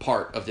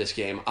 part of this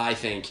game, I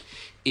think,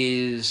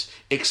 is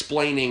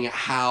explaining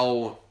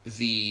how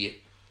the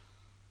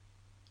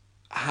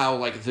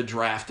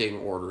drafting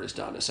order is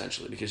done,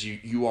 essentially, because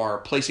you are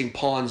placing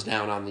pawns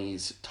down on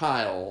these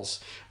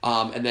tiles,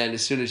 and then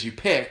as soon as you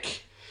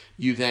pick,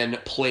 you then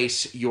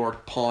place your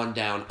pawn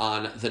down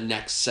on the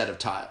next set of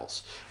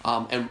tiles.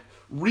 And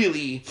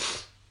really,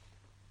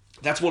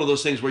 that's one of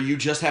those things where you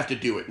just have to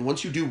do it. And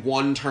once you do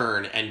one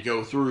turn and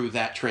go through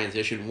that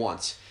transition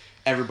once,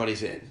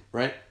 everybody's in,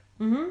 right?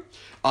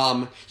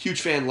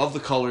 Huge fan, love the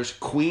colors.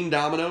 Queen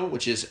Domino,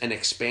 which is an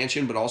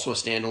expansion but also a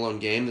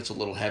standalone game that's a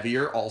little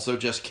heavier, also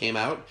just came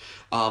out.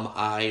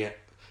 I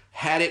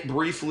had it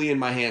briefly in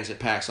my hands at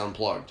PAX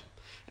Unplugged,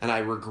 and I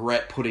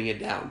regret putting it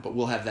down, but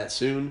we'll have that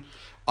soon.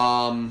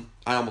 I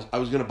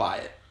was gonna buy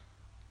it.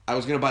 I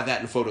was gonna buy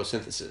that in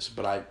Photosynthesis,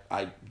 but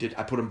I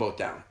put them both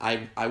down.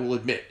 I will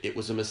admit it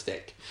was a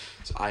mistake,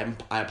 so I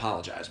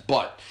apologize.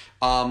 But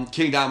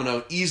King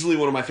Domino, easily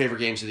one of my favorite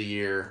games of the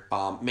year.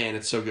 Man,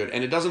 it's so good,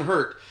 and it doesn't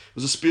hurt. It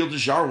was a Spiel des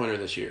Jahres winner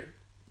this year.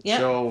 Yeah.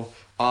 So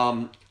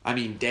I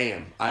mean,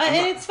 damn.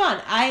 And it's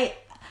fun.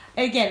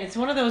 Again, it's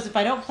one of those. If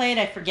I don't play it,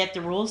 I forget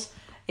the rules.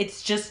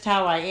 It's just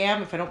how I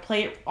am. If I don't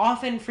play it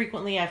often,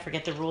 frequently, I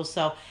forget the rules.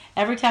 So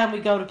every time we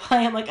go to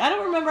play, I'm like, I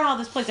don't remember how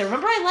this plays. I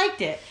remember I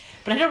liked it,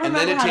 but I don't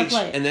remember how to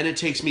play it. And then it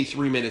takes me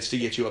 3 minutes to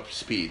get you up to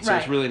speed. So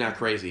It's really not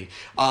crazy.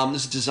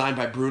 This is designed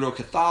by Bruno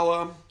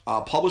Cathala,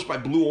 published by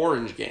Blue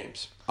Orange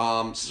Games.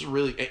 This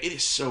is it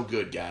is so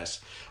good,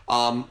 guys.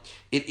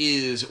 It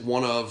is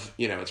one of,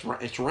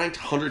 it's ranked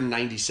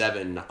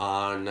 197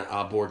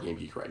 on Board Game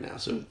Geek right now,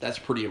 so that's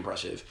pretty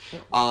impressive.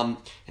 And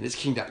it's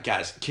King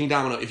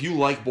Domino. If you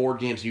like board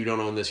games and you don't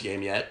own this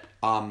game yet,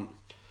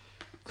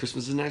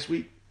 Christmas is next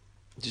week.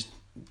 Just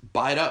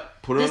buy it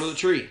up, put it under the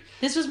tree.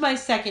 This was my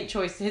second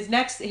choice. His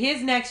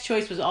next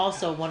choice was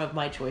also one of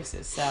my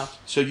choices.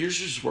 So yours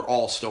just were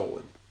all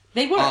stolen.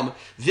 They were.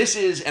 This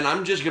is, and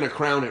I'm just going to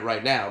crown it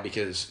right now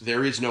because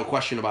there is no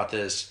question about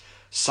this.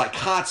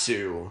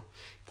 Saikatsu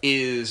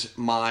is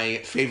my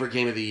favorite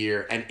game of the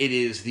year, and it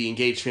is the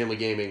Engaged Family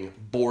Gaming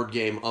board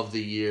game of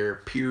the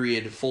year,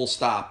 period, full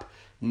stop.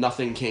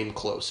 Nothing came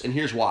close. And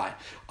here's why.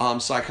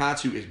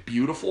 Saikatsu is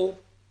beautiful.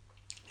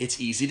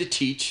 It's easy to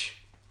teach.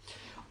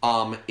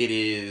 It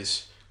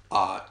is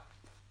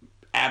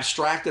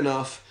abstract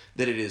enough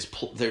that it is...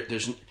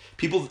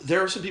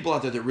 There are some people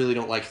out there that really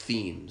don't like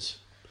themes.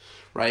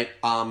 Right?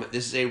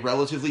 This is a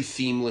relatively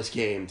themeless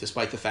game,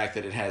 despite the fact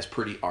that it has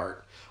pretty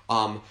art.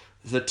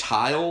 The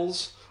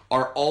tiles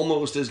are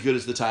almost as good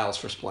as the tiles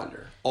for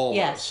Splendor.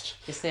 Almost.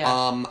 Yes, they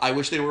are. I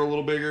wish they were a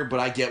little bigger, but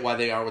I get why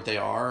they are what they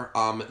are.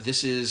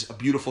 This is a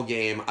beautiful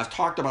game. I've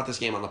talked about this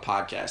game on the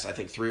podcast, I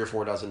think 3 or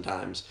 4 dozen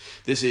times.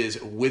 This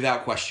is,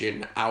 without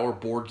question, our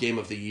board game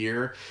of the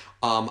year.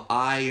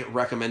 I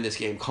recommend this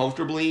game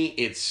comfortably.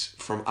 It's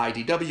from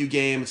IDW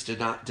Games,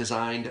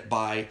 designed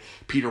by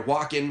Peter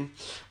Walken.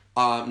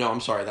 No,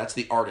 I'm sorry, that's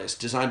the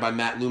artist. Designed by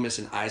Matt Loomis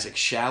and Isaac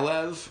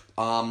Shalev.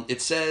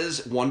 It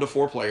says 1 to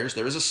 4 players.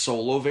 There is a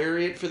solo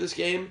variant for this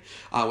game,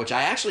 which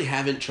I actually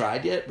haven't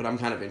tried yet, but I'm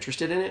kind of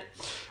interested in it.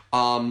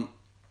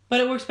 But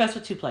it works best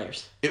with 2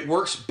 players. It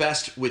works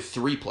best with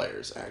 3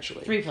 players,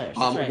 actually. 3 players,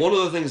 that's right. One of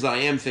the things that I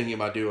am thinking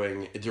about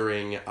doing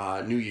during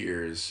New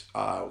Year's,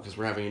 because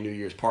we're having a New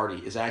Year's party,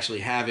 is actually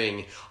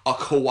having a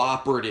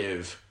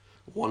cooperative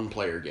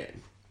 1-player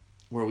game,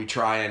 where we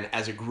try and,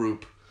 as a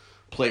group,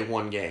 play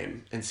 1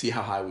 game and see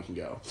how high we can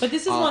go. But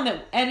this is one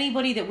that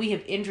anybody that we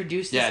have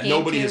introduced this game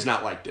nobody to has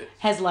not liked it.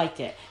 Has liked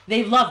it.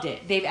 They've loved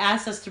it. They've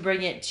asked us to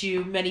bring it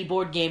to many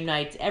board game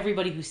nights.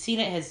 Everybody who's seen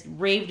it has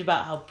raved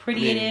about how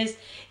pretty it is.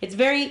 It's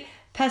very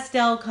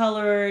pastel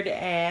colored,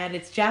 and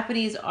it's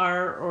Japanese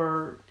art,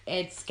 or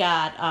it's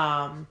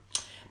got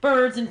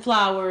birds and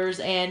flowers,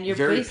 and you're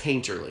very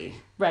painterly.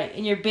 Right,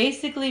 and you're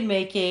basically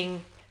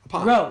making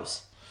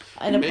rows.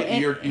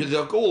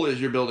 The goal is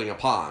you're building a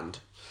pond.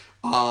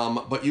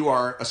 But you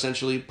are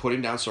essentially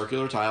putting down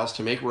circular tiles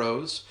to make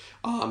rows.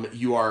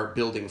 You are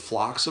building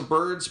flocks of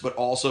birds, but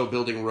also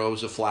building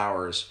rows of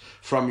flowers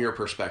from your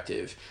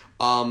perspective.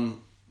 So,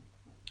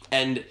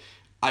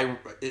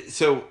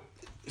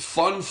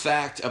 fun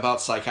fact about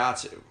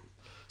Saikatsu.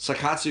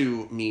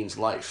 Saikatsu means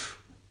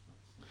life.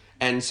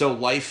 And so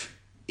life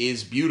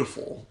is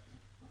beautiful.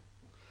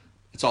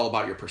 It's all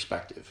about your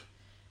perspective.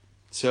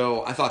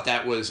 So I thought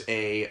that was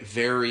a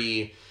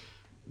very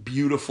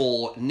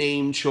beautiful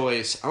name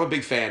choice. I'm a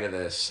big fan of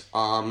this.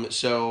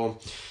 So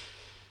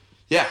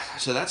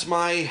that's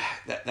my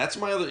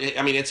other.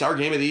 I mean, it's our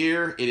game of the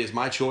year. It is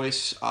my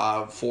choice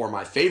for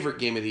my favorite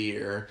game of the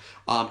year.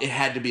 It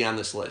had to be on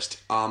this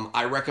list.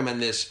 I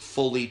recommend this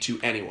fully to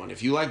anyone.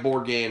 If you like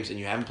board games and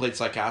you haven't played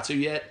Saikatsu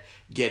yet,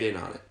 get in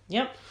on it.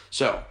 Yep.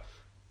 So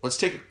let's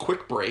take a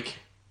quick break,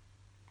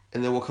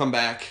 and then we'll come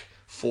back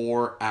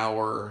for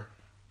our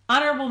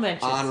honorable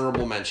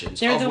mentions.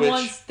 They're the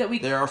ones that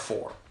there are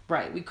 4.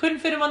 Right. We couldn't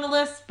fit them on the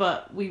list,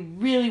 but we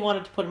really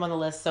wanted to put them on the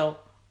list, so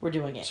we're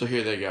doing it. So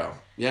here they go.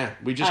 Yeah,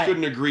 we just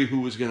couldn't agree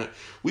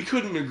we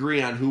couldn't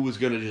agree on who was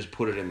going to just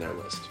put it in their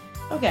list.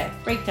 Okay,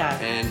 break time.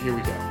 And here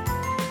we go.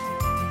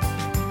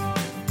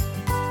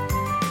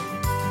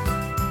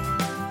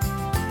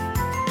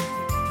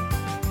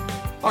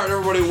 All right,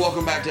 everybody,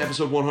 welcome back to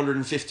episode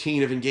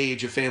 115 of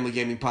Engage, a family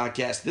gaming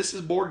podcast. This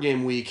is Board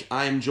Game Week.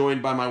 I am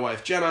joined by my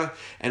wife, Jenna,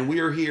 and we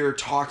are here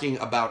talking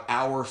about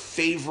our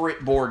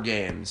favorite board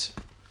games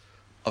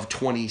of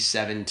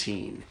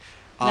 2017.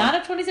 Not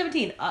of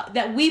 2017.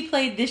 That we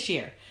played this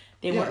year.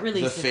 They weren't The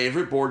released.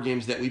 favorite board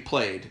games that we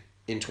played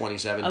in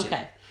 2017.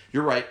 Okay.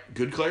 You're right.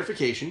 Good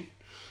clarification.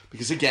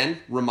 Because again,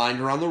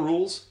 reminder on the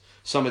rules.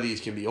 Some of these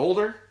can be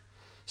older.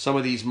 Some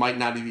of these might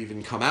not have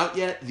even come out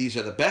yet. These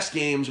are the best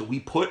games we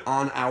put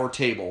on our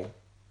table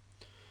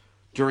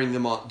during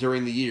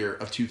the year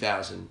of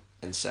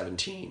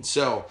 2017.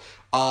 So,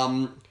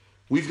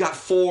 we've got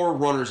 4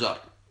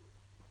 runners-up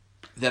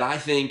that I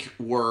think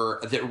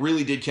that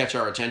really did catch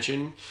our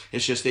attention.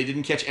 It's just they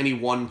didn't catch any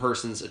one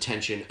person's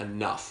attention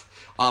enough.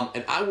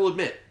 And I will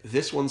admit,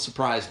 this one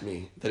surprised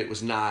me that it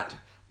was not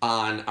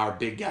on our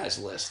big guys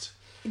list.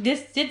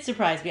 This did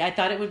surprise me. I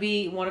thought it would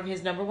be one of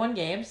his number 1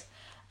 games.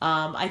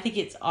 I think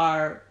it's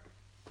as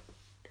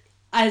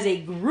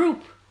a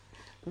group,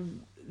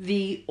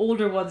 the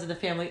older ones in the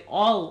family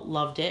all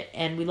loved it,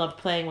 and we loved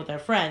playing with our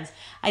friends.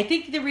 I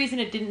think the reason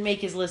it didn't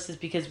make his list is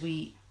because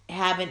we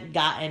haven't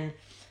gotten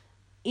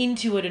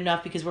into it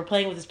enough, because we're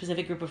playing with a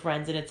specific group of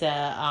friends, and it's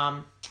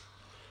a...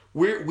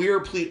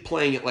 We're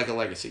playing it like a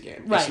legacy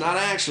game. Right. It's not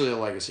actually a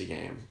legacy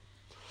game,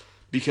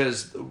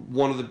 because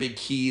one of the big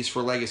keys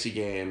for legacy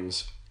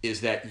games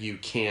is that you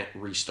can't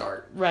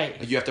restart. Right.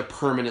 Like you have to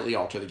permanently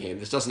alter the game.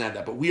 This doesn't have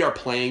that, but we are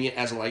playing it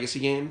as a legacy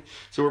game,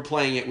 so we're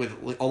playing it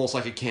with almost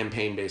like a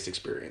campaign-based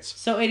experience.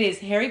 So it is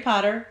Harry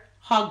Potter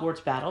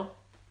Hogwarts Battle,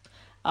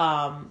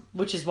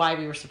 which is why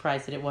we were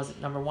surprised that it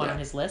wasn't number 1 on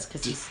his list,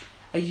 because he's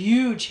a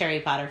huge Harry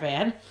Potter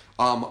fan.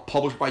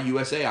 Published by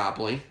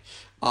USAopoly.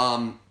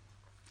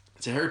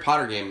 It's a Harry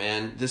Potter game,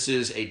 man. This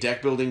is a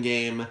deck-building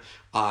game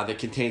that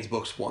contains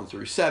books 1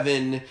 through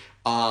 7.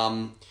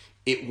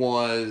 It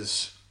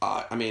was...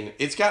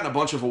 it's gotten a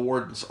bunch of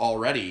awards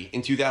already.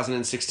 In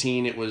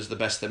 2016, it was the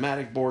best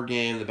thematic board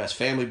game, the best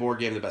family board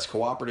game, the best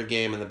cooperative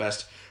game, and the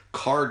best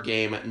card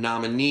game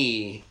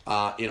nominee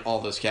in all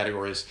those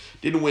categories.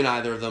 Didn't win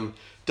either of them.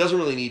 Doesn't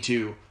really need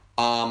to.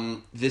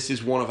 This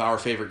is one of our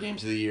favorite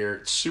games of the year.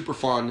 It's super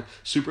fun,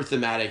 super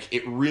thematic.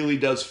 It really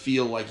does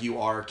feel like you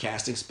are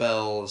casting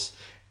spells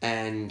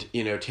and,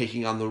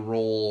 taking on the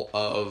role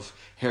of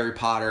Harry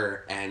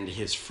Potter and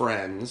his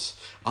friends.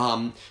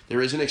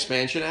 There is an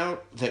expansion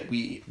out that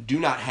we do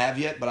not have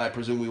yet, but I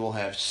presume we will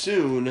have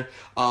soon.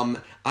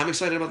 I'm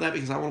excited about that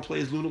because I want to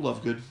play as Luna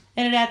Lovegood.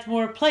 And it adds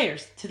more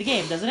players to the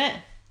game, doesn't it?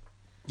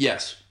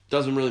 Yes.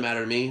 Doesn't really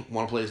matter to me.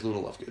 Want to play as Luna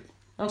Lovegood.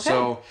 Okay.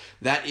 So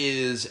that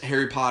is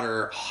Harry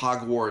Potter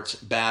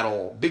Hogwarts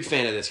Battle. Big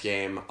fan of this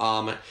game.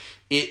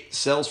 It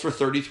sells for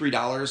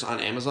 $33 on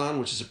Amazon,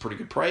 which is a pretty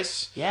good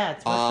price. Yeah,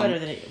 it's much better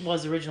than it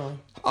was originally.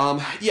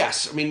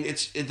 Yes,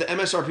 the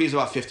MSRP is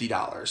about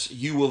 $50.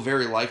 You will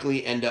very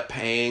likely end up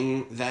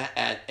paying that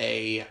at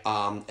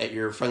at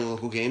your friendly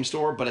local game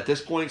store, but at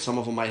this point, some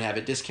of them might have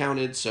it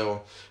discounted,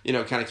 so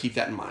kind of keep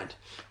that in mind.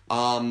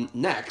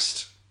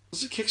 Next,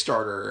 this is a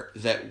Kickstarter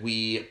that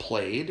we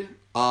played,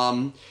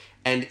 and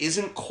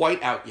isn't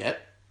quite out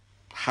yet.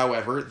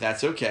 However,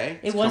 that's okay.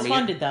 It was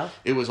funded, though.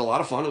 It was a lot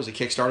of fun. It was a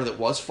Kickstarter that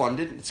was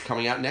funded. It's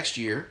coming out next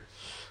year.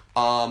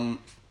 It's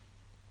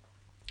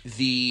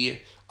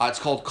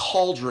called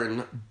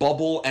Cauldron,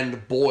 Bubble,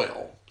 and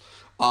Boil.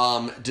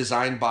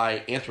 Designed by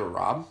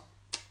Anthro-Rob.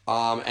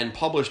 And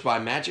published by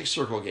Magic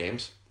Circle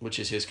Games, which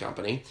is his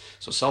company.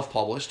 So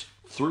self-published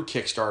through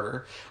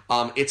Kickstarter.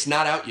 It's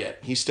not out yet.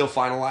 He's still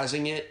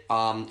finalizing it.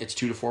 It's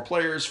 2 to 4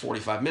 players,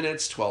 45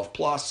 minutes, 12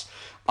 plus.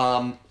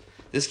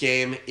 This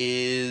game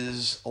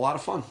is a lot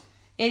of fun.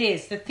 It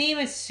is. The theme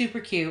is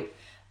super cute.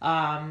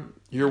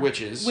 You're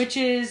witches.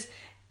 Witches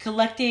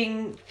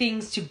collecting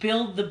things to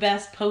build the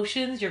best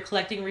potions. You're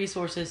collecting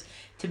resources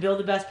to build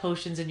the best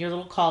potions in your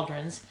little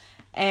cauldrons.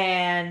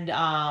 And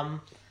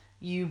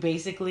you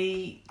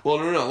basically... Well,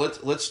 no.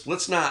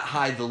 Let's not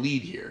hide the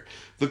lead here.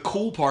 The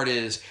cool part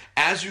is,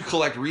 as you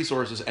collect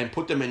resources and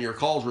put them in your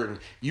cauldron,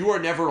 you are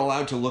never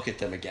allowed to look at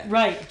them again.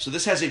 Right. So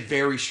this has a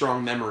very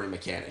strong memory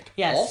mechanic.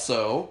 Yes.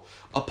 Also,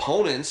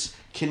 opponents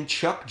can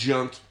chuck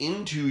junk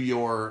into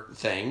your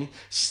thing,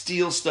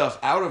 steal stuff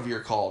out of your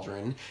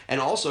cauldron, and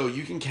also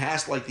you can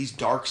cast these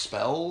dark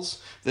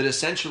spells that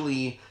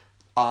essentially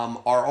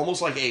are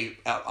almost like a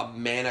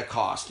mana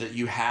cost that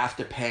you have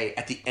to pay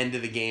at the end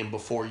of the game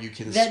before you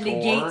can score. That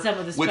negate some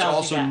of the spells which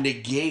also you got.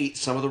 negate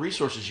some of the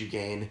resources you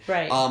gain.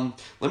 Right.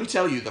 Let me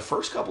tell you, the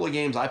first couple of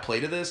games I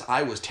played of this,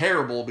 I was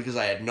terrible because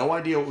I had no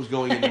idea what was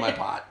going into my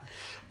pot.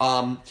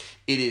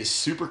 It is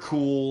super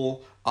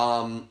cool.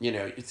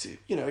 It's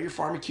you're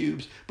farming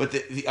cubes. But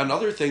the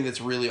another thing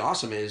that's really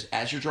awesome is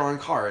as you're drawing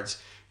cards,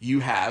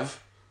 you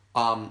have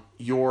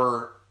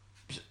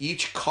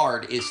each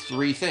card is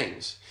 3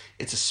 things.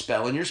 It's a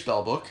spell in your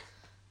spell book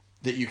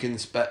that you can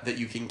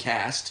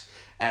cast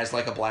as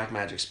a black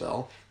magic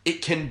spell.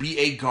 it can be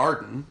a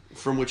garden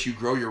from which you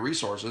grow your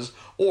resources,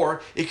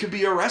 or it could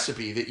be a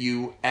recipe that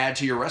you add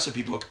to your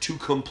recipe book to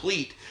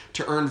complete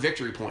to earn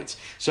victory points.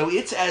 So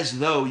it's as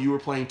though you were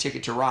playing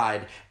Ticket to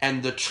Ride,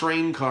 and the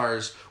train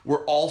cars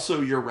were also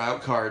your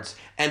route cards,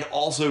 and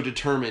also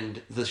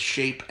determined the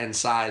shape and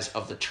size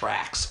of the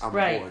tracks on the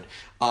Right. board.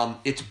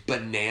 It's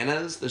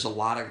bananas. There's a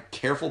lot of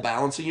careful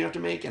balancing you have to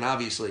make, and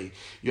obviously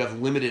you have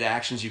limited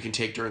actions you can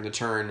take during the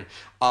turn.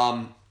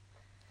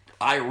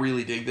 I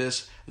really dig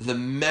this. The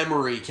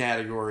memory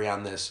category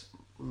on this,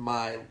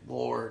 my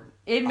lord.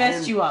 It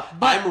messed you up,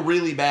 but I'm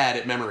really bad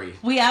at memory.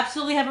 we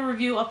absolutely have a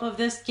review up of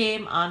this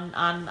game on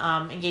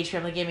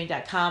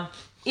EngageFamilyGaming.com.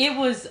 It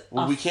was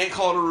Well, we can't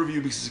call it a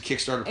review because it's a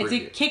Kickstarter it's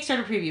preview. a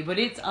Kickstarter preview, but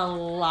it's a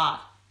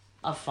lot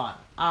of fun.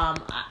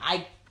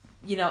 I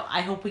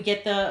hope we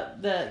get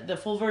the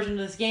full version of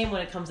this game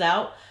when it comes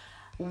out.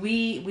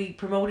 We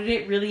promoted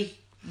it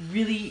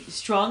really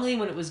strongly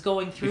when it was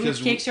going through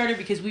Kickstarter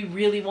because we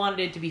really wanted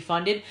it to be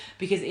funded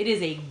because it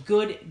is a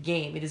good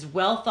game. It is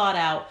well thought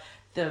out.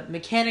 The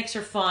mechanics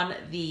are fun.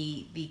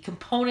 The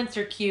components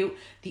are cute.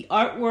 The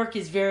artwork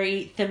is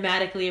very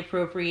thematically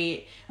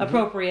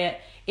appropriate.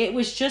 It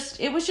was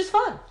just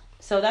fun.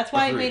 So that's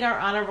why Agreed. it made our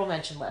honorable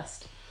mention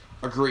list.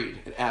 Agreed.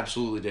 It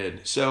absolutely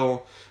did.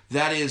 So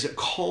that is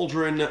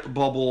Cauldron,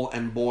 Bubble,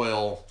 and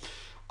Boil.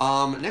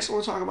 Next I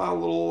want to talk about a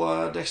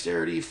little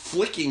dexterity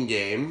flicking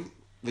game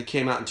that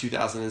came out in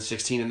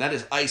 2016, and that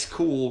is Ice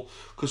Cool,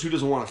 because who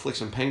doesn't want to flick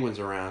some penguins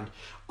around?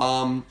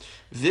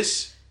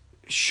 This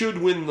should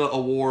win the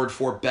award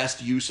for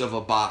best use of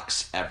a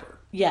box ever.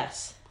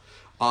 Yes.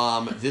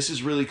 This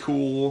is really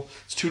cool.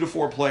 It's 2 to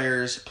 4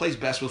 players. Plays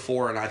best with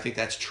 4, and I think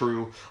that's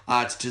true.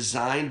 It's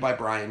designed by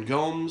Brian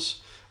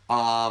Gomes.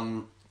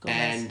 And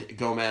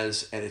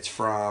it's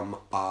from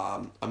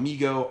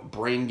Amigo.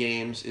 Brain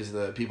Games is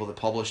the people that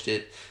published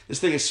it. This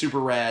thing is super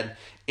rad.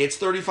 It's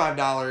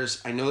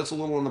 $35. I know that's a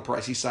little on the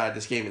pricey side.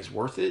 This game is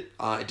worth it.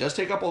 It does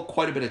take up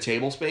quite a bit of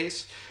table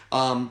space,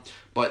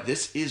 but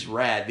this is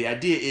rad. The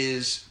idea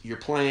is you're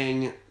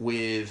playing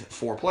with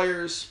 4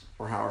 players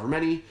or however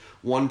many.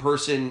 One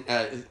person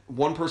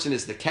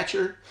is the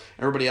catcher.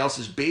 Everybody else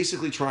is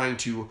basically trying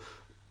to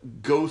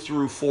go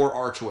through 4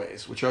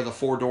 archways, which are the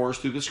 4 doors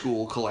through the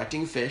school,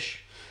 collecting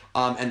fish.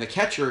 And the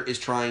catcher is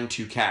trying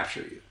to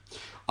capture you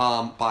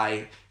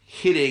by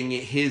hitting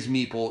his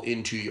meeple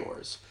into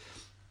yours.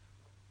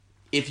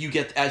 As you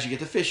get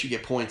the fish, you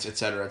get points,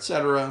 etc.,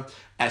 etc.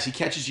 As he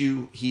catches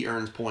you, he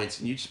earns points,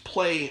 and you just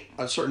play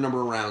a certain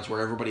number of rounds where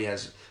everybody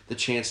has the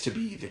chance to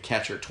be the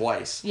catcher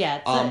twice.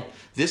 Yeah.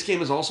 This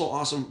game is also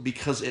awesome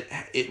because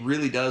it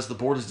really does. The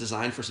board is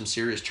designed for some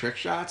serious trick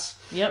shots.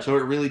 Yep. So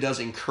it really does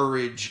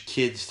encourage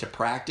kids to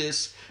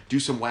practice, do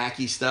some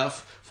wacky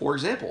stuff. For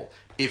example,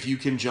 if you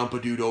can jump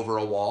a dude over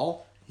a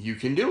wall, you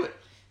can do it.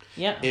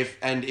 Yep.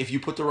 If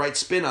you put the right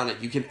spin on it,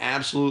 you can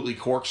absolutely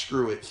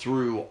corkscrew it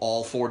through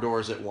all 4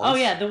 doors at once. Oh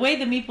yeah, the way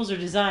the meeples are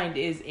designed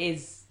is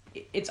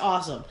it's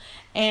awesome.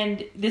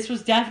 And this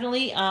was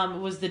definitely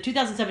was the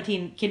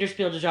 2017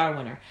 Kinderspiel des Jahres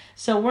winner.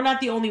 So we're not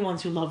the only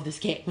ones who love this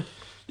game.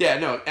 Yeah,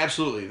 no,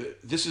 absolutely.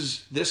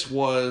 This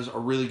was a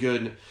really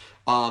good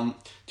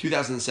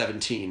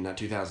 2017, not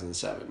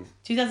 2007.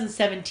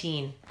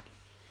 2017.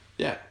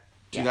 Yeah.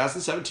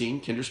 2017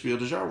 Kinderspiel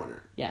des Jahres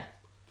winner. Yeah.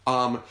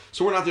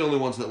 So we're not the only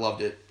ones that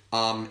loved it.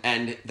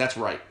 And that's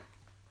right.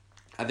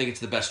 I think it's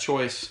the best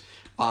choice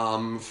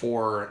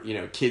for,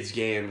 kids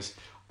games.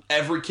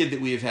 Every kid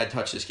that we have had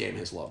touch this game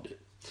has loved it.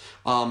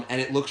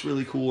 And it looks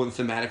really cool, and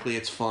thematically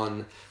it's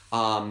fun.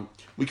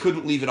 We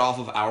couldn't leave it off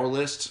of our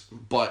list,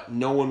 but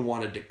no one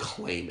wanted to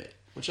claim it,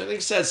 which I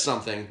think says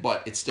something,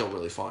 but it's still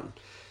really fun.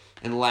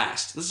 And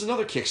last, this is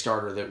another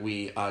Kickstarter that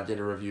we did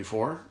a review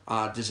for,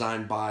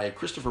 designed by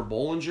Christopher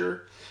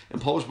Bollinger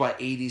and published by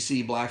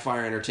ADC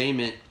Blackfire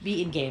Entertainment.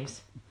 Beaten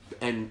Games.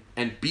 And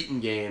Beaten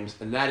Games,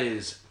 and that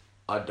is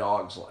A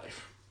Dog's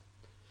Life.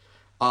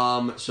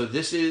 So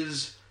this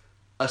is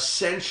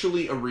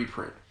essentially a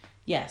reprint.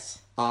 Yes.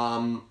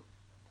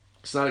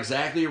 It's not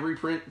exactly a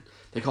reprint.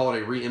 They call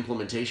it a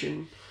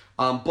re-implementation.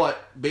 But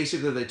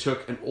basically they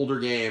took an older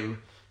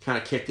game, kind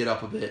of kicked it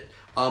up a bit.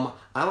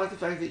 I like the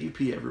fact that you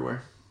pee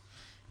everywhere.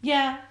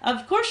 Yeah,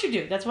 of course you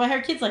do. That's why our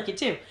kids like it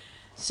too.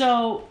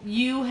 So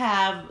you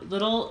have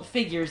little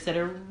figures that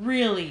are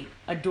really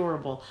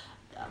adorable.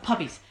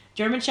 Puppies.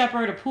 German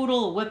Shepherd, a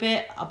Poodle, a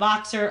Whippet, a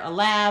Boxer, a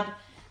Lab,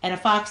 and a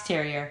Fox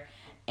Terrier.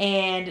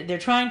 And they're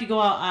trying to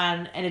go out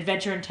on an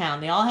adventure in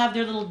town. They all have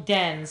their little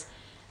dens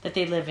that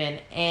they live in.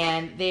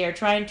 And they are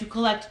trying to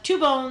collect 2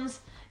 bones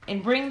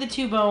and bring the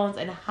 2 bones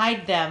and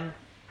hide them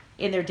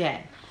in their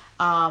den.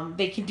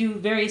 They can do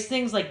various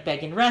things like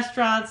beg in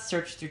restaurants,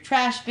 search through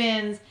trash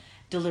bins,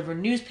 deliver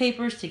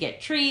newspapers to get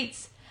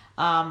treats,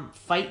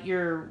 fight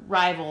your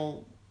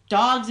rival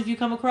dogs if you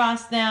come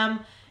across them.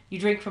 You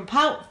drink from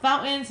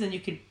fountains, and you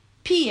can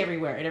pee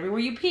everywhere. And everywhere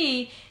you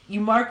pee, you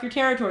mark your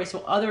territory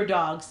so other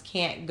dogs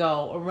can't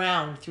go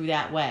around through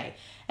that way.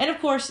 And of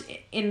course,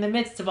 in the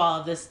midst of all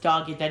of this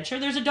dog adventure,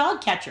 there's a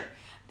dog catcher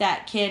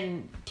that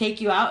can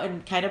take you out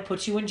and kind of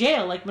put you in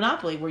jail, like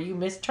Monopoly, where you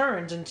miss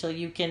turns until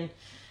you can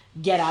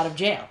get out of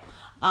jail.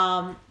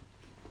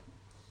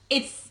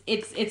 It's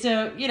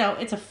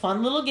a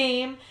fun little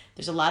game.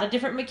 There's a lot of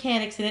different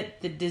mechanics in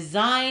it. The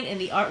design and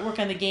the artwork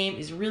on the game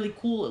is really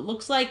cool. It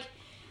looks like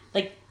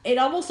it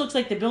almost looks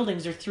like the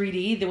buildings are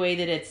 3D the way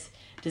that it's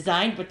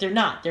designed, but they're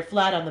not. They're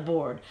flat on the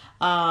board.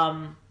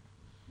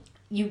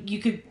 You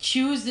could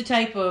choose the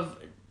type of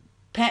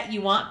pet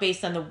you want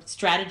based on the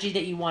strategy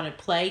that you want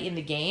to play in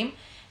the game.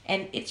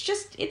 And it's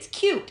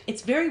cute.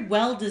 It's very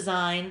well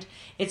designed.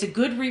 It's a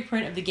good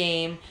reprint of the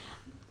game.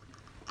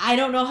 I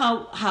don't know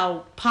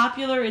how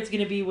popular it's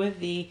going to be with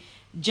the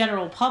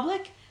general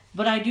public,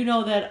 but I do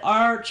know that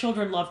our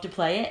children love to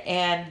play it,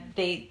 and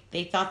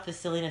they thought the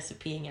silliness of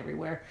peeing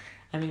everywhere.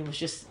 I mean, it was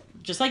just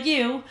like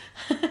you.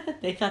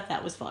 They thought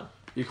that was fun.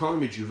 You're calling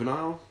me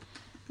juvenile?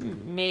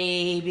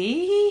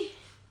 Maybe.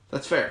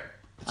 That's fair.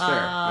 That's fair.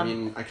 I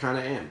mean, I kind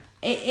of am.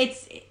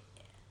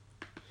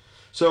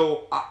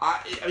 So,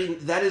 I mean,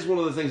 that is one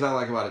of the things I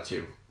like about it,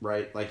 too,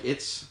 right? Like,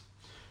 it's,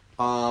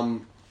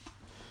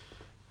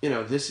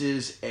 this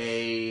is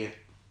it's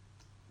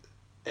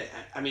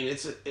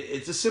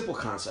a simple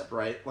concept,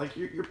 right? Like,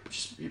 you're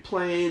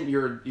playing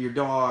your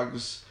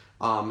dogs.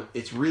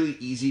 It's really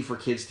easy for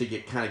kids to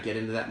get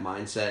into that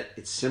mindset.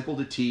 It's simple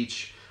to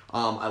teach.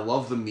 I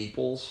love the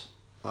meeples.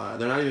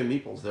 They're not even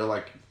meeples. They're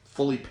like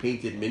fully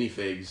painted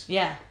minifigs.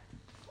 Yeah.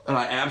 And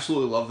I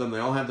absolutely love them. They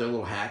all have their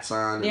little hats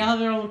on. They all have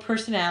their own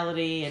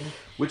personality, and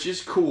which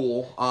is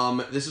cool.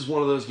 This is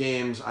one of those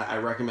games I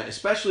recommend,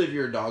 especially if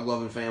you're a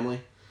dog-loving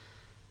family.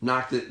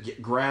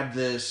 Grab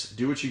this.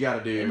 Do what you got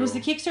to do. Was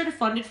the Kickstarter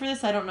funded for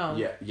this? I don't know.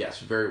 Yeah. Yes.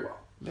 Very well.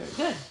 Very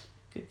good.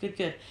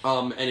 Good.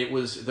 And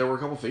there were a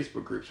couple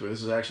Facebook groups where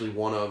this is actually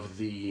one of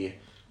the,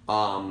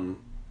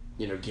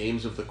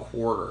 games of the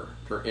quarter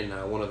in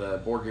one of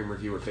the board game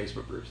reviewer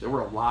Facebook groups. There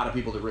were a lot of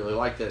people that really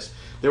liked this.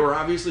 There were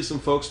obviously some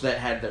folks that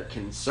had their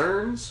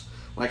concerns,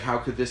 like how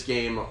could this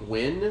game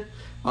win?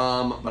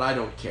 But I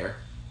don't care.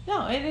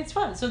 No, it's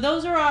fun. So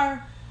those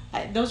are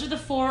the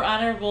 4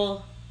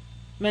 honorable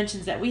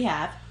mentions that we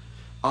have.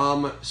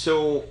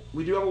 So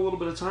we do have a little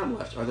bit of time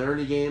left. Are there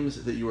any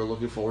games that you are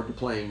looking forward to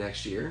playing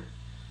next year?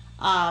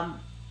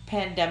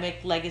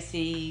 Pandemic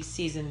Legacy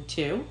Season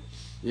 2.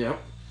 Yep.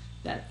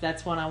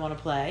 That's one I want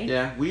to play.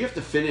 Yeah, we have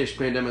to finish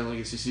Pandemic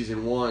Legacy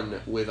Season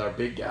 1 with our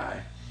big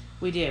guy.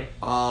 We do.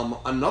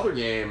 Another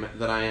game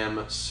that I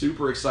am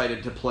super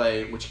excited to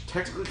play, which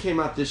technically came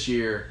out this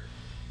year,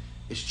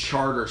 is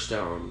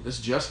Charterstone.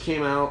 This just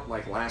came out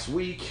like last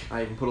week.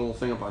 I even put a little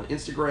thing up on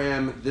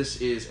Instagram.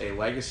 This is a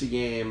legacy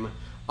game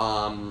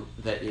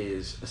that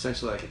is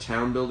essentially like a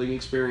town building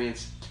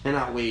experience.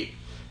 Cannot wait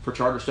for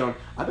Charterstone.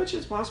 I bet you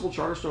it's possible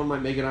Charterstone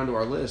might make it onto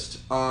our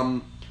list.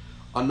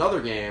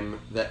 Another game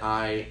that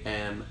I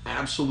am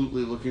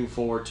absolutely looking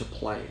forward to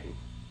playing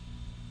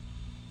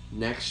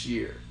next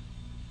year.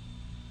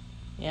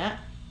 Yeah.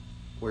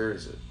 Where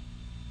is it?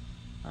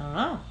 I don't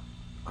know.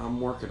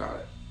 I'm working on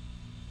it.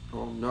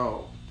 Oh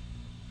no.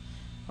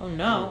 Oh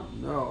no. Oh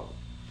no.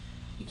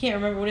 You can't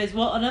remember what it is.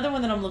 Well, another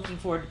one that I'm looking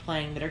forward to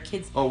playing that our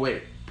kids... Oh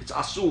wait. It's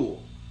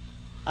Azul.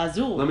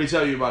 Azul. Let me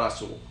tell you about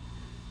Azul.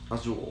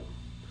 Azul.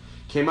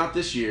 Came out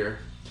this year.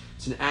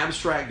 It's an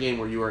abstract game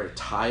where you are a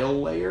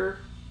tile layer.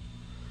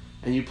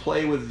 And you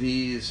play with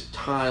these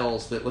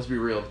tiles that, let's be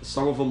real,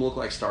 some of them look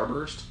like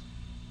Starburst.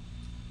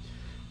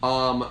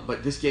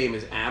 But this game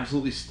is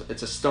absolutely,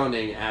 it's a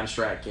stunning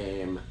abstract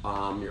game.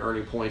 You're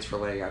earning points for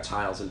laying out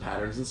tiles and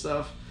patterns and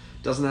stuff.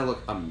 Doesn't that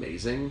look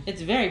amazing?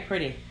 It's very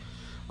pretty.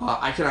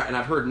 And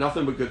I've heard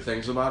nothing but good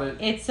things about it.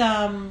 It's,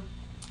 I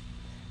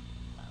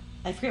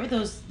forget what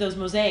those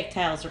mosaic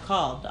tiles are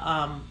called.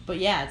 But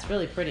yeah, it's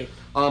really pretty.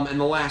 And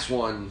the last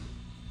one,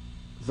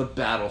 The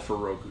Battle for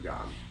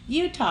Rokugan.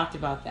 You talked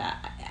about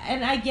that.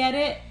 And I get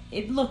it.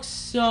 It looks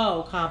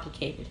so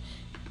complicated.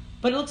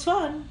 But it looks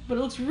fun. But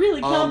it looks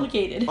really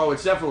complicated.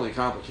 It's definitely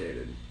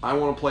complicated. I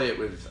want to play it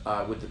with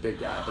the big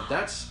guy, but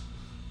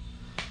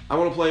I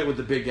want to play it with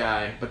the big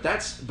guy, but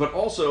that's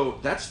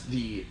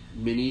the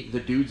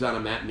dudes on a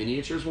map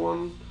miniatures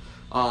one.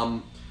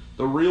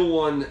 The real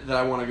one that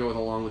I want to go with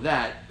along with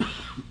that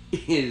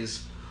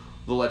is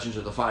the Legends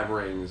of the Five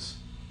Rings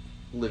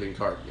living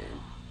card game.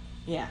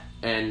 Yeah.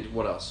 And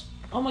what else?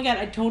 Oh my god,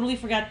 I totally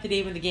forgot the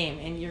name of the game,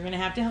 and you're going to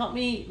have to help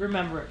me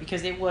remember it,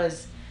 because it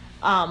was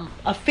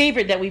a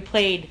favorite that we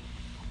played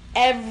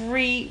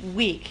every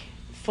week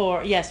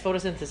for, yes,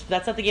 Photosynthesis, but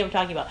that's not the game I'm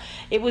talking about.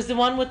 It was the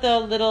one with the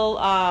little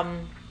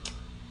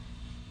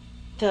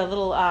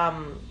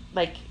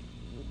like,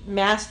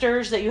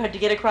 masters that you had to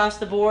get across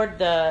the board,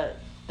 the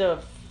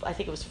I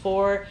think it was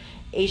 4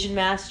 Asian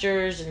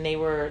masters, and they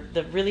were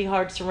the really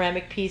hard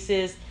ceramic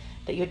pieces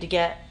that you had to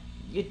get.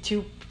 You had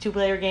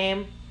two-player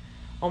game.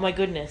 Oh my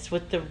goodness,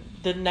 with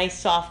the nice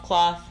soft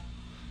cloth.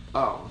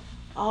 Oh,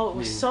 it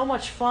was so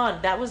much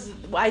fun. That was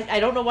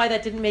I don't know why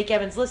that didn't make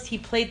Evan's list. He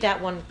played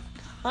that one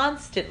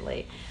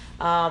constantly.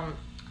 Onitama.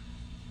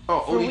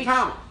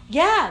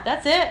 Yeah,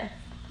 that's it.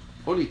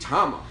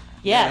 Onitama.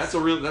 Yes.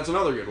 Yeah, that's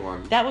another good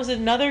one. That was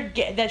another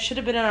that should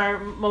have been in our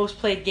most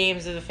played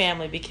games of the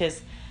family,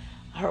 because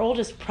our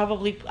oldest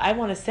probably, I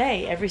want to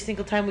say, every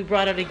single time we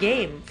brought out a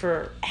game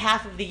for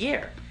half of the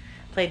year,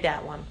 played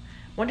that one.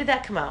 When did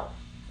that come out?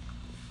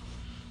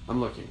 I'm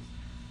looking.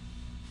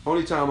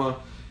 Onitama,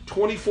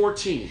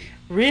 2014.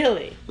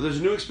 Really? But there's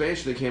a new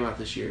expansion that came out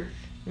this year.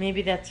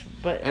 Maybe that's,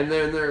 but And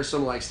then there are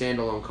some like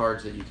standalone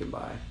cards that you can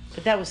buy.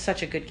 that was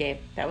such a good game.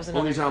 That was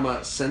another.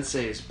 Onitama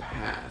Sensei's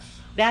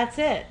Path That's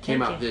it. came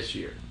Thank out you. this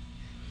year.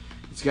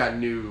 It's got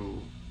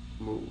new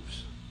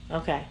moves.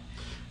 Okay.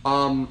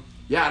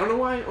 Yeah, I don't know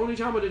why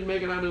Onitama didn't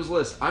make it onto his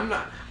list. I'm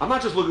not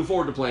just looking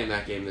forward to playing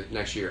that game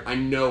next year. I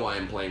know I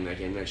am playing that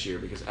game next year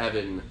because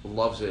Evan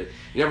loves it.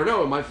 You never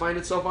know; it might find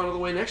itself onto the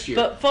way next year.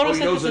 But he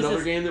knows photosynthesis another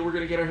is- game that we're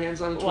going to get our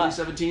hands on in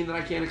 2017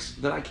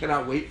 that I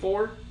cannot wait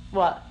for.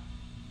 What?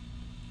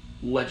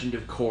 Legend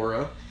of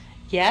Korra,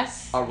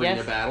 Yes. Arena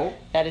yes, Battle.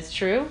 that is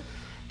true.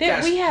 There,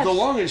 Yes, we have. the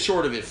long and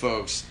short of it,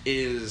 folks,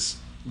 is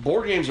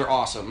board games are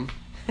awesome.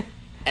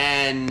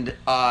 And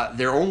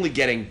they're only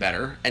getting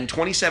better. And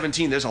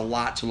 2017, there's a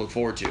lot to look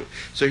forward to.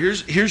 So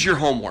here's your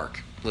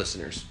homework,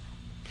 listeners.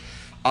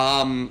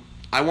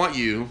 I want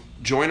you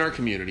join our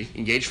community,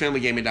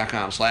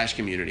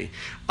 engagefamilygaming.com/community,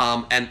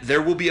 and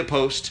there will be a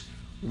post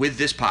with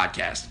this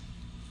podcast.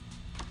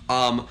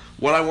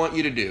 What I want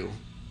you to do,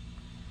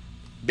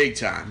 big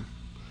time,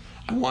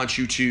 I want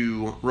you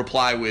to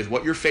reply with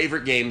what your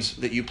favorite games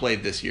that you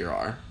played this year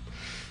are.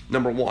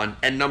 Number one.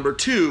 And number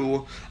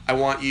two, I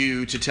want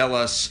you to tell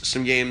us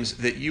some games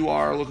that you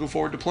are looking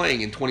forward to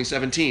playing in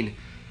 2017.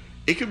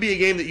 It could be a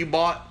game that you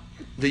bought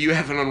that you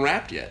haven't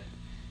unwrapped yet.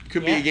 It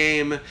could be a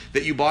game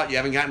that you bought you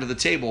haven't gotten to the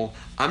table.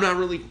 I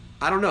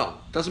don't know.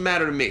 Doesn't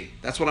matter to me.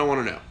 That's what I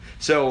want to know.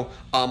 So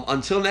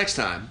until next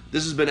time,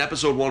 this has been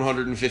episode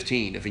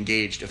 115 of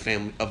Engage. I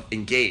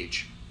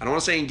don't want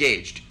to say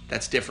Engaged.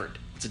 That's different.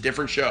 It's a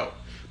different show,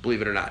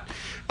 believe it or not.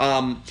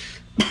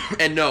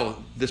 And no,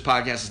 this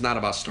podcast is not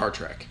about Star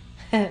Trek.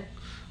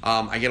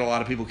 I get a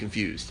lot of people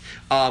confused.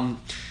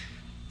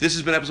 This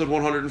has been episode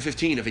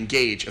 115 of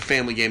Engage, a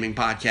family gaming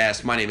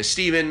podcast. My name is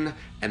Steven,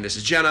 and this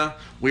is Jenna.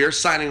 We are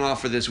signing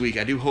off for this week.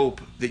 I do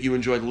hope that you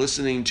enjoyed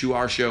listening to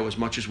our show as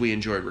much as we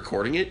enjoyed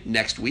recording it.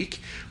 Next week,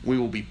 we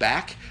will be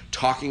back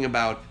talking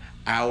about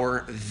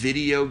our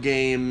video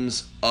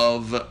games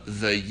of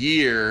the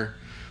year.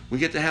 We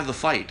get to have the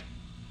fight.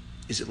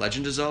 Is it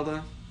Legend of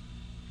Zelda?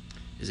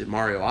 Is it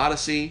Mario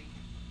Odyssey?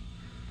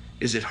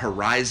 Is it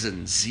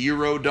Horizon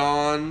Zero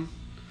Dawn?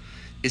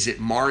 Is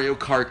it Mario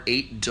Kart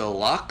 8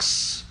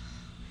 Deluxe?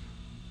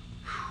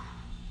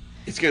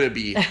 It's going to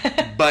be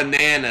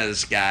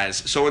bananas, guys.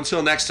 So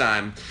until next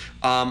time,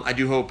 I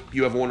do hope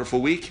you have a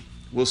wonderful week.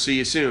 We'll see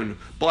you soon.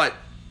 But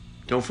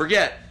don't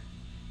forget,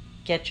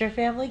 Get your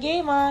family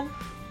game on.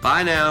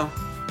 bye now.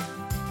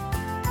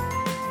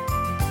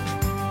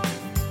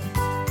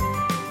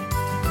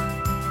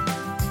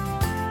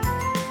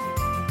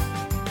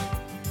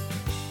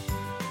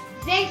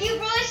 Thank you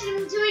for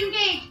listening to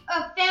Engage,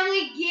 a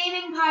family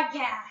gaming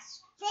podcast.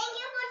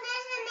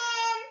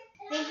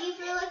 Thank you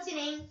for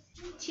listening.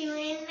 Tune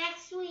in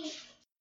next week.